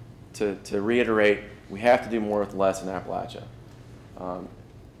to reiterate, we have to do more with less in Appalachia.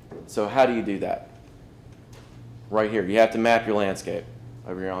 So how do you do that? Right here, you have to map your landscape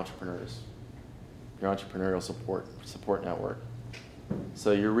of your entrepreneurs, your entrepreneurial support network.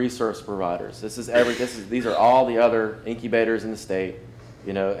 So your resource providers. These are all the other incubators in the state.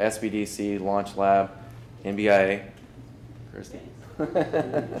 SBDC, Launch Lab, NBIA. Christy.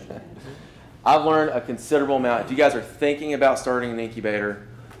 I've learned a considerable amount. If you guys are thinking about starting an incubator,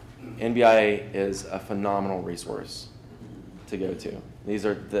 NBIA is a phenomenal resource to go to. These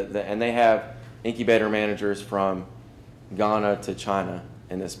are and they have incubator managers from Ghana to China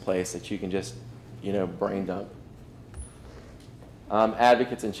in this place that you can just brain dump.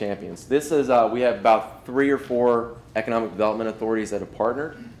 Advocates and champions. This is we have about 3 or 4 economic development authorities that have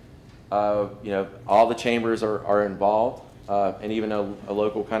partnered. All the chambers are involved, and even a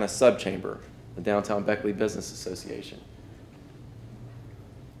local kind of sub-chamber, the Downtown Beckley Business Association.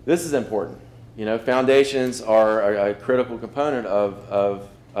 This is important. Foundations are a critical component of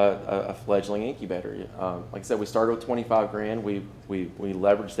a fledgling incubator. Like I said, we started with 25 grand. We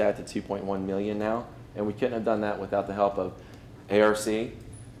leveraged that to 2.1 million now, and we couldn't have done that without the help of ARC,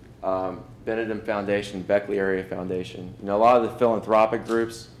 Benedum Foundation, Beckley Area Foundation. A lot of the philanthropic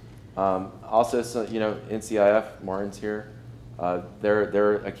groups. Also, NCIF, Martin's here.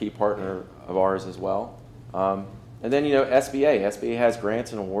 They're a key partner of ours as well. And then SBA. SBA has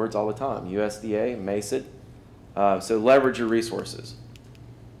grants and awards all the time. USDA, MACID. So leverage your resources.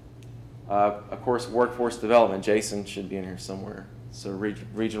 Of course, workforce development. Jason should be in here somewhere. So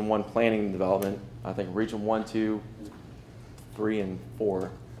Region 1 planning and development. I think Region 1, 2, 3, and 4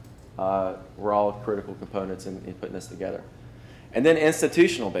 were all critical components in putting this together. And then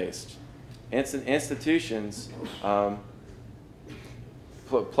institutional based. Institutions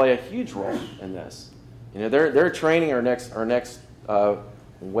play a huge role in this. They're training our next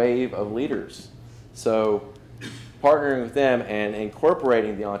wave of leaders. So partnering with them and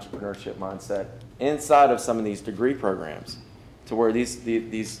incorporating the entrepreneurship mindset inside of some of these degree programs, to where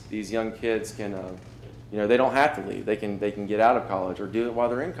these young kids can, they don't have to leave. They can get out of college or do it while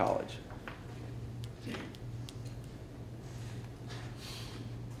they're in college.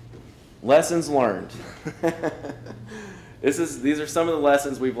 Lessons learned. These are some of the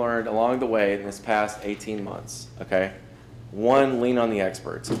lessons we've learned along the way in this past 18 months. Okay, 1, lean on the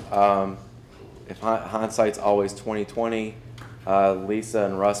experts. If hindsight's always 20/20, Lisa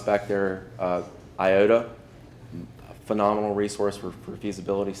and Russ back there, IOTA, a phenomenal resource for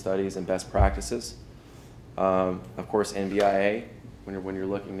feasibility studies and best practices. Of course, NBIA, when you're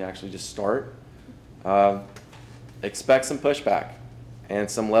looking to actually just start. Expect some pushback and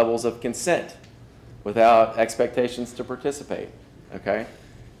some levels of consent without expectations to participate, okay?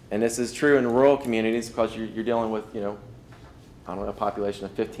 And this is true in rural communities because you're dealing with, a population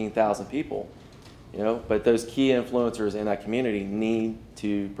of 15,000 people, but those key influencers in that community need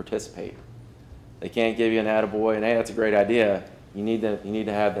to participate. They can't give you an attaboy and, hey, that's a great idea. You need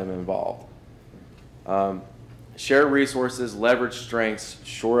to have them involved. Share resources, leverage strengths,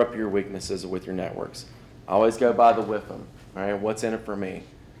 shore up your weaknesses with your networks. Always go by the WIFM, all right? What's in it for me?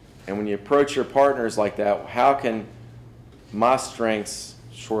 And when you approach your partners like that, how can my strengths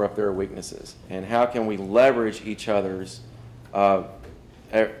shore up their weaknesses, and how can we leverage each other's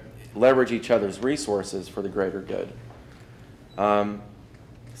resources for the greater good.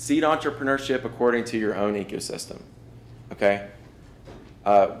 Seed entrepreneurship according to your own ecosystem. Okay,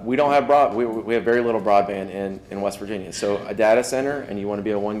 we don't have we have very little broadband in West Virginia. So a data center, and you want to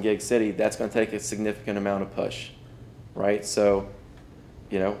be a 1 gig city, that's going to take a significant amount of push, right? So,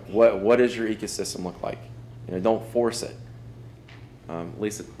 you know, what does your ecosystem look like? You know, don't force it.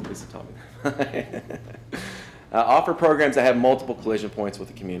 Lisa taught me that. Offer programs that have multiple collision points with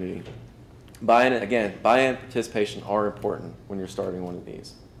the community. Buy-in and participation are important when you're starting one of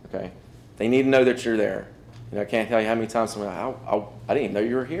these. Okay, they need to know that you're there. You know, I can't tell you how many times someone, I didn't even know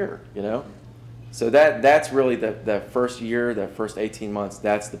you were here. You know, so that's really the first year, the first 18 months.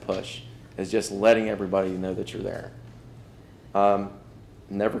 That's the push, is just letting everybody know that you're there.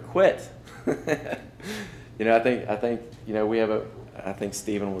 Never quit. You know, I think you know, we have I think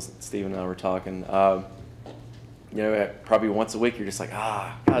Stephen and I were talking. You know, probably once a week you're just like,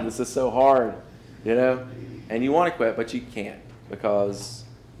 God, this is so hard, you know, and you want to quit, but you can't, because,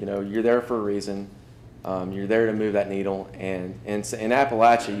 you know, you're there for a reason. You're there to move that needle, and in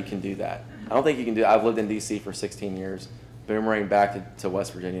Appalachia you can do that. I don't think you can do. I've lived in D.C. for 16 years, boomerang back to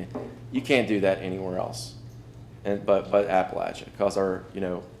West Virginia. You can't do that anywhere else, but Appalachia, because our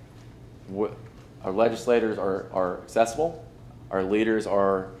legislators are accessible, our leaders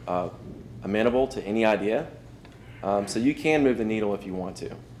are amenable to any idea. So you can move the needle if you want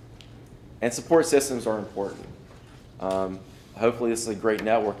to. And support systems are important. Hopefully this is a great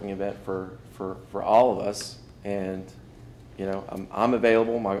networking event for all of us. And, you know, I'm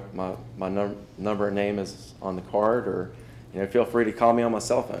available. My number and name is on the card, or, you know, feel free to call me on my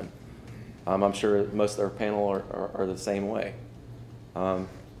cell phone. I'm sure most of our panel are the same way. And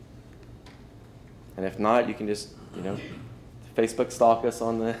if not, you can just, you know, Facebook stalk us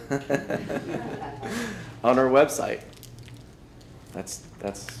on the on our website. That's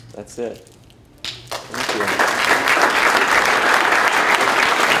it. Thank you.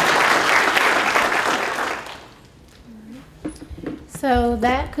 So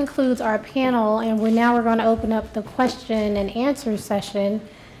that concludes our panel, and we're going to open up the question and answer session.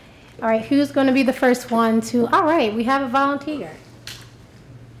 All right, who's going to be the first one to? All right, we have a volunteer.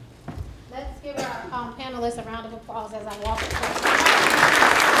 Let's give our panelists a round of applause as I walk across.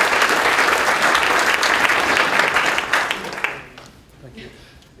 Thank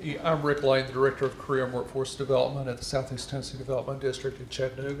you. I'm Rick Lane, the Director of Career and Workforce Development at the Southeast Tennessee Development District in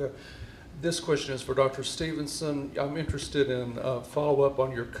Chattanooga. This question is for Dr. Stephenson. I'm interested in follow-up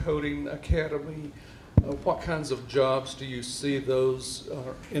on your coding academy. What kinds of jobs do you see those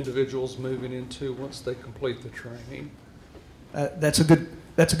individuals moving into once they complete the training? That's a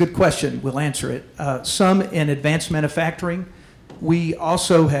good question. We'll answer it. Some in advanced manufacturing. We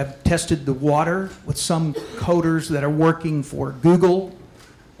also have tested the water with some coders that are working for Google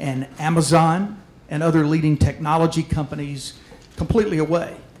and Amazon and other leading technology companies completely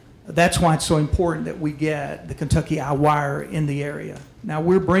away. That's why it's so important that we get the Kentucky iWire in the area. Now,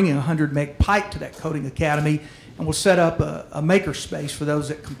 we're bringing 100 meg pipe to that coding academy, and we'll set up a maker space for those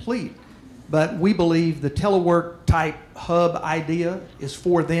that complete. But we believe the telework type hub idea is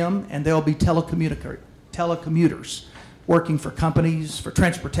for them, and they'll be telecommuters working for companies, for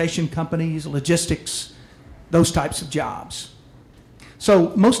transportation companies, logistics, those types of jobs.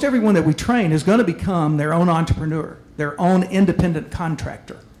 So most everyone that we train is going to become their own entrepreneur, their own independent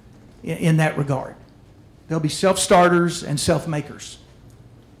contractor in that regard. They'll be self-starters and self-makers.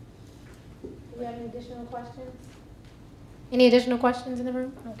 Do we have any additional questions? Any additional questions in the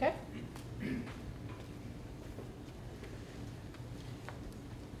room? Okay.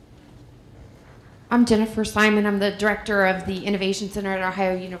 I'm Jennifer Simon. I'm the director of the Innovation Center at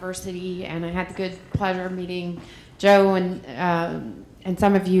Ohio University, and I had the good pleasure of meeting Joe and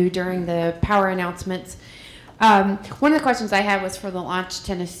some of you during the power announcements. One of the questions I had was for the Launch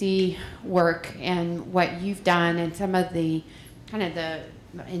Tennessee work and what you've done, and some of the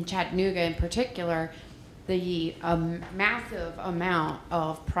in Chattanooga in particular, the massive amount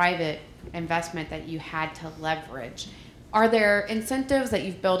of private investment that you had to leverage. Are there incentives that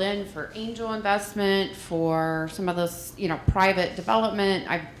you've built in for angel investment, for some of those, private development?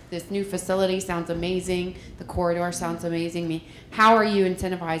 This new facility sounds amazing. The corridor sounds amazing. How are you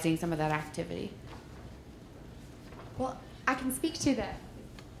incentivizing some of that activity? Well, I can speak to that.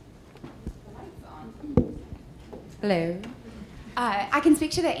 Hello. I can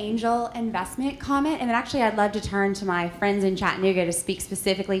speak to the angel investment comment, and then actually I'd love to turn to my friends in Chattanooga to speak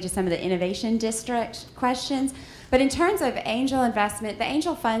specifically to some of the Innovation District questions. But in terms of angel investment, the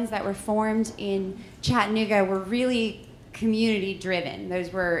angel funds that were formed in Chattanooga were really community driven.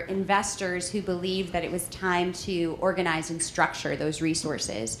 Those were investors who believed that it was time to organize and structure those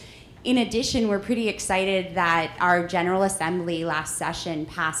resources. In addition, we're pretty excited that our General Assembly last session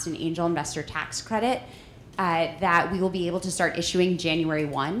passed an angel investor tax credit that we will be able to start issuing January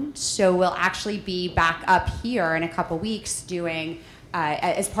 1. So we'll actually be back up here in a couple weeks doing,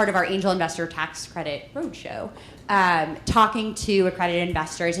 as part of our angel investor tax credit roadshow, talking to accredited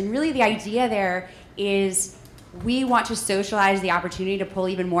investors. And really the idea there is we want to socialize the opportunity to pull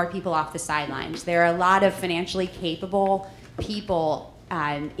even more people off the sidelines. There are a lot of financially capable people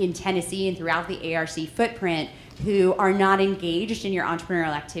in Tennessee and throughout the ARC footprint who are not engaged in your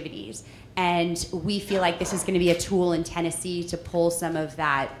entrepreneurial activities. And we feel like this is going to be a tool in Tennessee to pull some of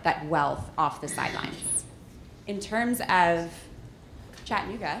that wealth off the sidelines. In terms of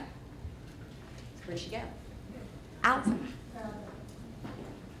Chattanooga, where'd she go? Allison.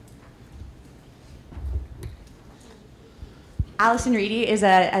 Allison Reedy is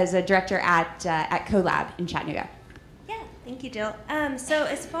a director at CoLab in Chattanooga. Yeah, thank you, Jill. So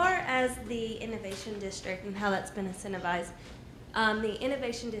as far as the Innovation District and how that's been incentivized, the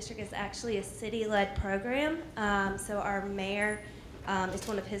Innovation District is actually a city-led program. So our mayor is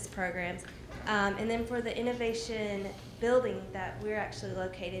one of his programs. And then for the innovation building that we're actually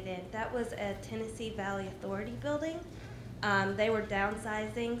located in, that was a Tennessee Valley Authority building. They were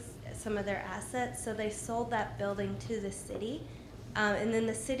downsizing some of their assets, so they sold that building to the city. And then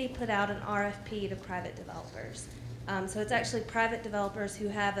the city put out an RFP to private developers. So it's actually private developers who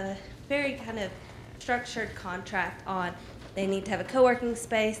have a very kind of structured contract on, they need to have a co-working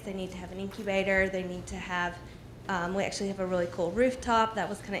space, they need to have an incubator, they need to have, we actually have a really cool rooftop that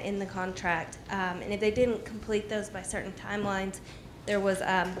was kind of in the contract. And if they didn't complete those by certain timelines, there was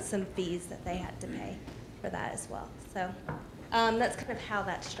some fees that they had to pay for that as well. So that's kind of how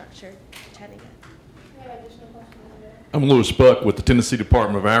that's structured. Chattanooga. I'm Louis Buck with the Tennessee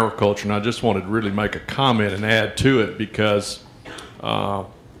Department of Agriculture, and I just wanted to really make a comment and add to it because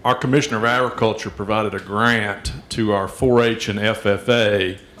our Commissioner of Agriculture provided a grant to our 4-H and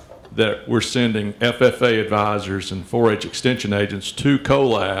FFA that we're sending FFA advisors and 4-H extension agents to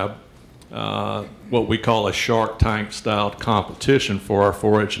CoLab, what we call a Shark Tank style competition for our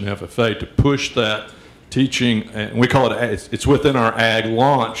 4-H and FFA to push that teaching, and we call it, it's within our Ag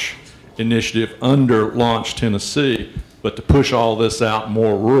Launch initiative under Launch Tennessee, but to push all this out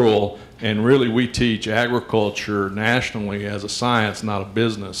more rural. And really we teach agriculture nationally as a science, not a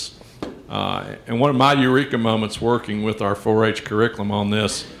business. And one of my eureka moments working with our 4-H curriculum on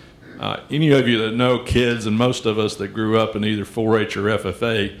this, any of you that know kids, and most of us that grew up in either 4-H or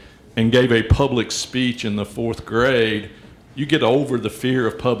FFA and gave a public speech in the 4th grade, you get over the fear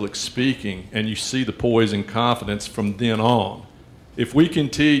of public speaking and you see the poise and confidence from then on. If we can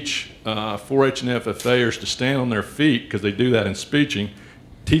teach 4-H and FFAers to stand on their feet, because they do that in speeching,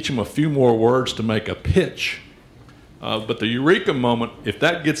 teach them a few more words to make a pitch. But the eureka moment, if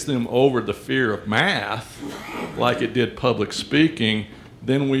that gets them over the fear of math, like it did public speaking,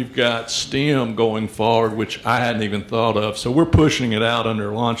 then we've got STEM going forward, which I hadn't even thought of. So we're pushing it out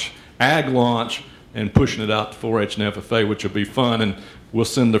under Launch, Ag Launch, and pushing it out to 4-H and FFA, which will be fun. And we'll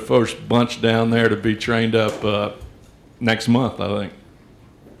send the first bunch down there to be trained up next month, I think.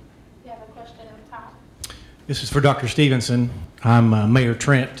 You have a question on top. This is for Dr. Stephenson. I'm Mayor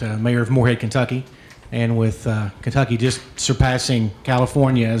Trent, Mayor of Moorhead, Kentucky, and with Kentucky just surpassing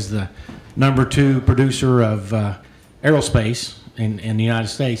California as the #2 producer of aerospace in the United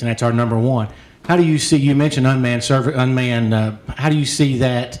States, and that's our #1. How do you see, you mentioned unmanned, how do you see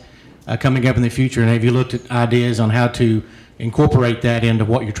that coming up in the future, and have you looked at ideas on how to incorporate that into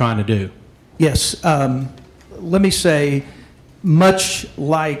what you're trying to do? Yes. Let me say, much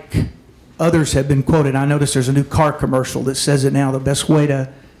like others have been quoted, I notice there's a new car commercial that says it now, the best way to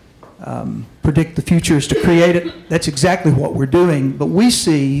predict the future is to create it. That's exactly what we're doing. But we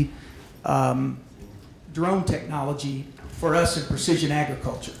see drone technology for us in precision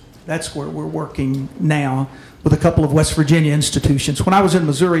agriculture. That's where we're working now with a couple of West Virginia institutions. When I was in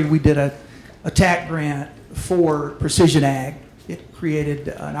Missouri, we did a TAC grant for precision ag. It created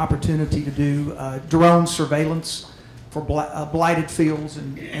an opportunity to do drone surveillance for blighted fields,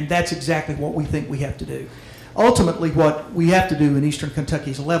 and that's exactly what we think we have to do. Ultimately, what we have to do in eastern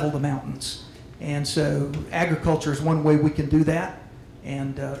Kentucky is level the mountains. And so agriculture is one way we can do that.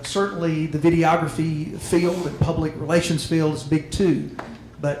 And certainly the videography field and public relations field is big too.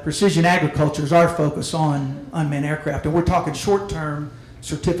 But precision agriculture is our focus on unmanned aircraft. And we're talking short-term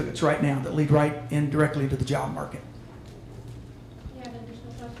certificates right now that lead right in directly into the job market. You have an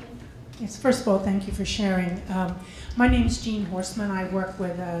additional question? Yes, first of all, thank you for sharing. My name is Jean Horstman. I work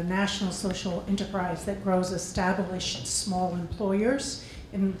with a national social enterprise that grows established small employers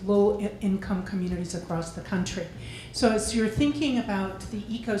in low-income communities across the country. So as you're thinking about the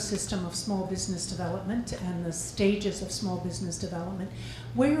ecosystem of small business development and the stages of small business development,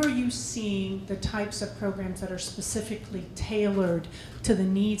 where are you seeing the types of programs that are specifically tailored to the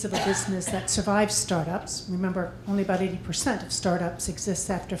needs of a business that survives startups? Remember, only about 80% of startups exist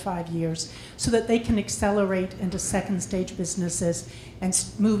after 5 years, so that they can accelerate into second stage businesses and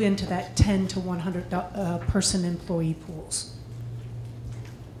move into that 10 to 100 person employee pools.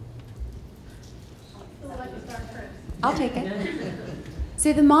 I'll take it.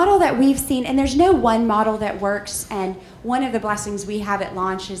 So the model that we've seen, and there's no one model that works, and one of the blessings we have at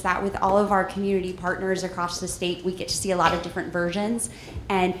launch is that with all of our community partners across the state, we get to see a lot of different versions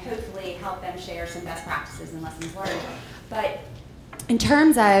and hopefully help them share some best practices and lessons learned. But in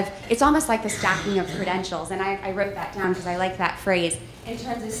terms of, it's almost like the stacking of credentials, and I wrote that down because I like that phrase, in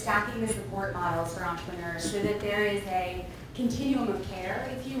terms of stacking the support models for entrepreneurs so that there is a continuum of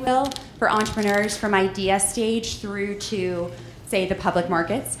care, if you will, for entrepreneurs from idea stage through to, say, the public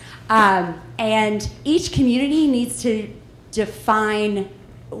markets. And each community needs to define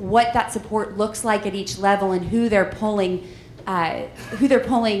what that support looks like at each level and who they're pulling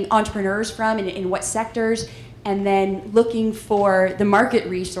entrepreneurs from and in what sectors, and then looking for the market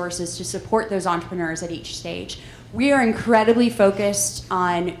resources to support those entrepreneurs at each stage. We are incredibly focused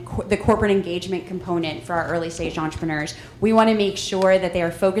on the corporate engagement component for our early stage entrepreneurs. We want to make sure that they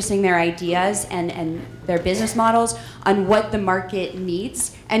are focusing their ideas and their business models on what the market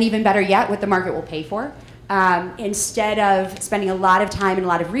needs, and even better yet, what the market will pay for, instead of spending a lot of time and a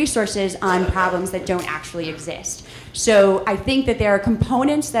lot of resources on problems that don't actually exist. So I think that there are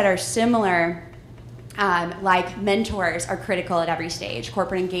components that are similar, like mentors are critical at every stage.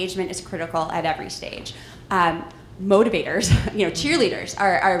 Corporate engagement is critical at every stage. Motivators, cheerleaders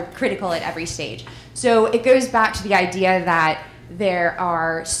are critical at every stage. So it goes back to the idea that there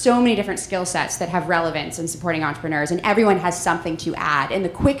are so many different skill sets that have relevance in supporting entrepreneurs, and everyone has something to add. And the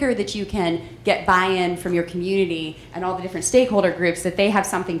quicker that you can get buy-in from your community and all the different stakeholder groups that they have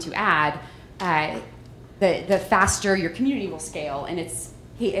something to add, the faster your community will scale in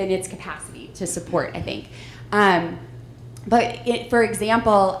its capacity to support, I think. But for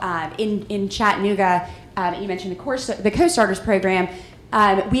example, in Chattanooga, you mentioned the Co-Starters program.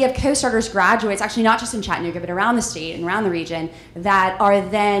 We have Co-Starters graduates, actually not just in Chattanooga, but around the state and around the region, that are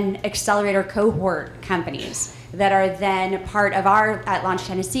then Accelerator cohort companies that are then part of our, at Launch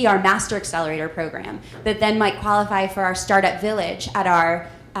Tennessee, our Master Accelerator program, that then might qualify for our Startup Village at our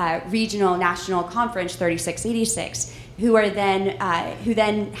regional national conference 3686, who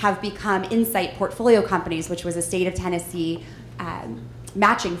then have become Insight portfolio companies, which was a state of Tennessee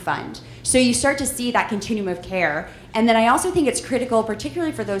matching fund. So you start to see that continuum of care. And then I also think it's critical,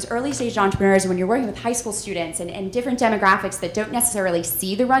 particularly for those early stage entrepreneurs, when you're working with high school students and different demographics that don't necessarily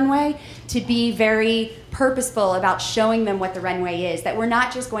see the runway, to be very purposeful about showing them what the runway is, that we're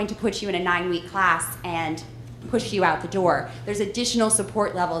not just going to put you in a 9-week class and push you out the door. There's additional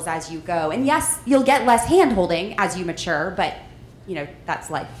support levels as you go. And yes, you'll get less hand-holding as you mature, but that's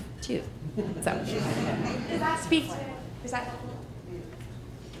life too. So does that speak to, is that helpful?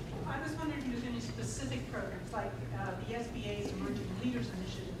 I was wondering if there's any specific programs, like the SBA's Emerging Leaders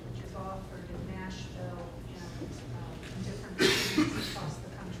Initiative, which is offered in Nashville and in different cities across the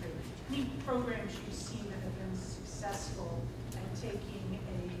country. Any programs you've seen that have been successful at taking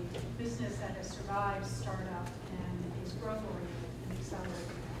a business that has survived startup and is growth-oriented and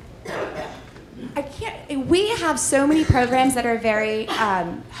accelerating? We have so many programs that are very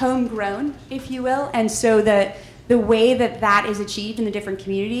homegrown, if you will, and so the way that is achieved in the different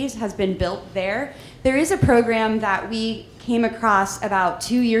communities has been built there. There is a program that we came across about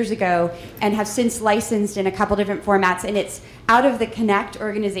 2 years ago and have since licensed in a couple different formats, and it's out of the Connect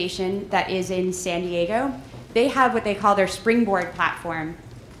organization that is in San Diego. They have what they call their Springboard platform.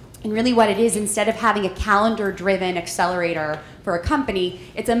 And really what it is, instead of having a calendar-driven accelerator for a company,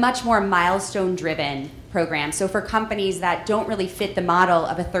 it's a much more milestone-driven program. So for companies that don't really fit the model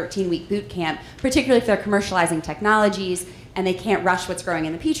of a 13-week boot camp, particularly if they're commercializing technologies and they can't rush what's growing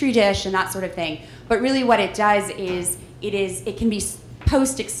in the petri dish and that sort of thing. But really what it does is it can be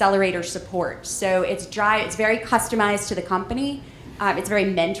post-accelerator support. So it's very customized to the company. It's very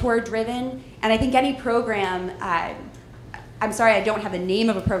mentor-driven. And I think any program, I'm sorry I don't have the name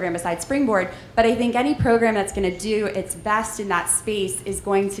of a program besides Springboard, but I think any program that's going to do its best in that space is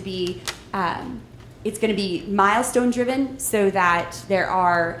going to be It's going to be milestone driven so that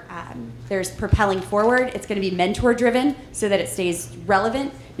there's propelling forward. It's going to be mentor driven so that it stays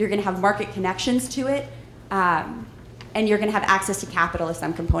relevant. You're going to have market connections to it, and you're going to have access to capital as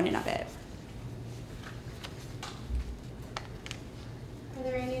some component of it. Are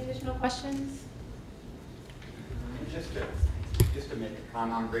there any additional questions? Just to make a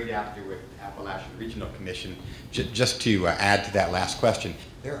comment, I'm great after with Appalachian Regional Commission. Just to add to that last question,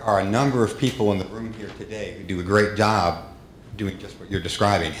 there are a number of people in the room here today who do a great job doing just what you're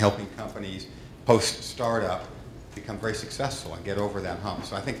describing, helping companies post-startup become very successful and get over that hump.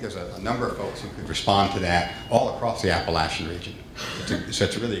 So I think there's a number of folks who could respond to that all across the Appalachian region. So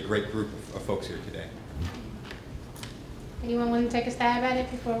it's really a great group of folks here today. Anyone want to take a stab at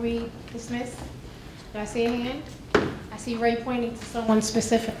it before we dismiss? Do I see a hand? I see Ray pointing to someone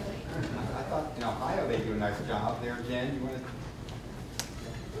specifically. I thought in Ohio they do a nice job there, Jen. You want to?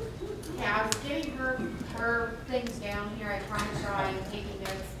 Yeah, I was getting her things down here. I promised her I'm taking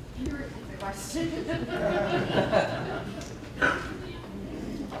notes. Can you repeat the question?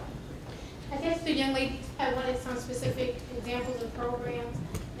 I guess the young lady wanted some specific examples of programs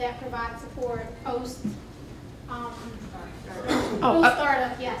that provide support post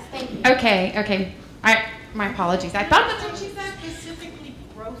startup. Yes, thank you. Okay. My apologies. I thought that's what she said. Specifically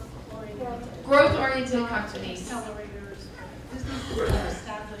growth-oriented. Growth-oriented companies. Accelerators, businesses that are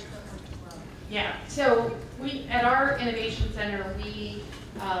established that want to grow. Yeah, so we, at our innovation center, we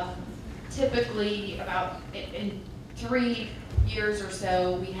typically about in 3 years or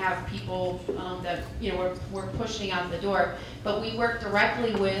so, we have people that, we're pushing out the door, but we work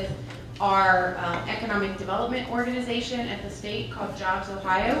directly with our economic development organization at the state called Jobs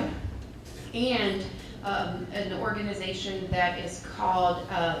Ohio, and an organization that is called,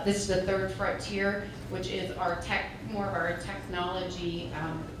 this is the Third Frontier, which is more of our technology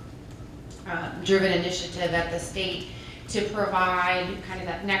driven initiative at the state to provide kind of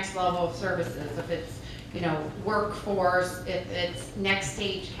that next level of services. If it's, workforce, if it's next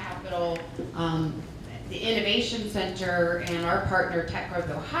stage capital, the Innovation Center and our partner Tech Growth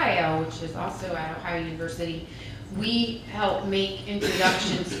Ohio, which is also at Ohio University, we help make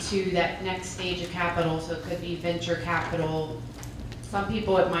introductions to that next stage of capital. So it could be venture capital. Some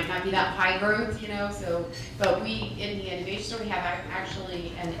people, it might not be that high growth, but we, in the Innovation Center, we have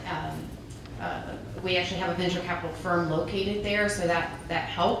actually we actually have a venture capital firm located there, so that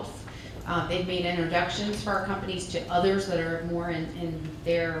helps. They've made introductions for our companies to others that are more in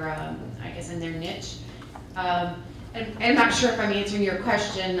their, in their niche. And I'm not sure if I'm answering your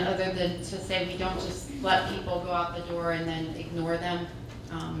question other than to say we don't just let people go out the door and then ignore them.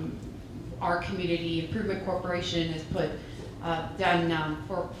 Our Community Improvement Corporation has done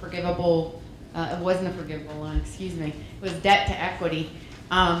for forgivable, it wasn't a forgivable loan, excuse me, it was debt to equity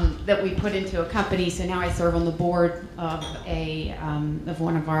that we put into a company. So now I serve on the board of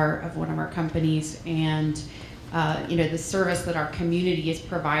one of our companies, and the service that our community is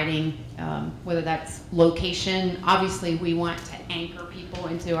providing, whether that's location. Obviously, we want to anchor people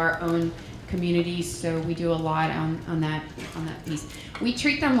into our own communities, so we do a lot on that piece. We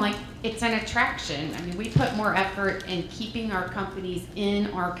treat them like it's an attraction. I mean, we put more effort in keeping our companies in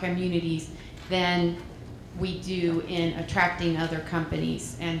our communities than we do in attracting other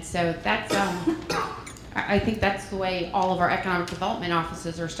companies, and so that's. I think that's the way all of our economic development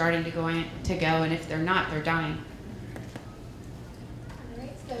offices are starting to go, and if they're not, they're dying. All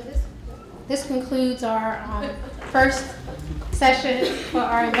right, so this concludes our first session for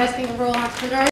our Investing in Rural Entrepreneurs.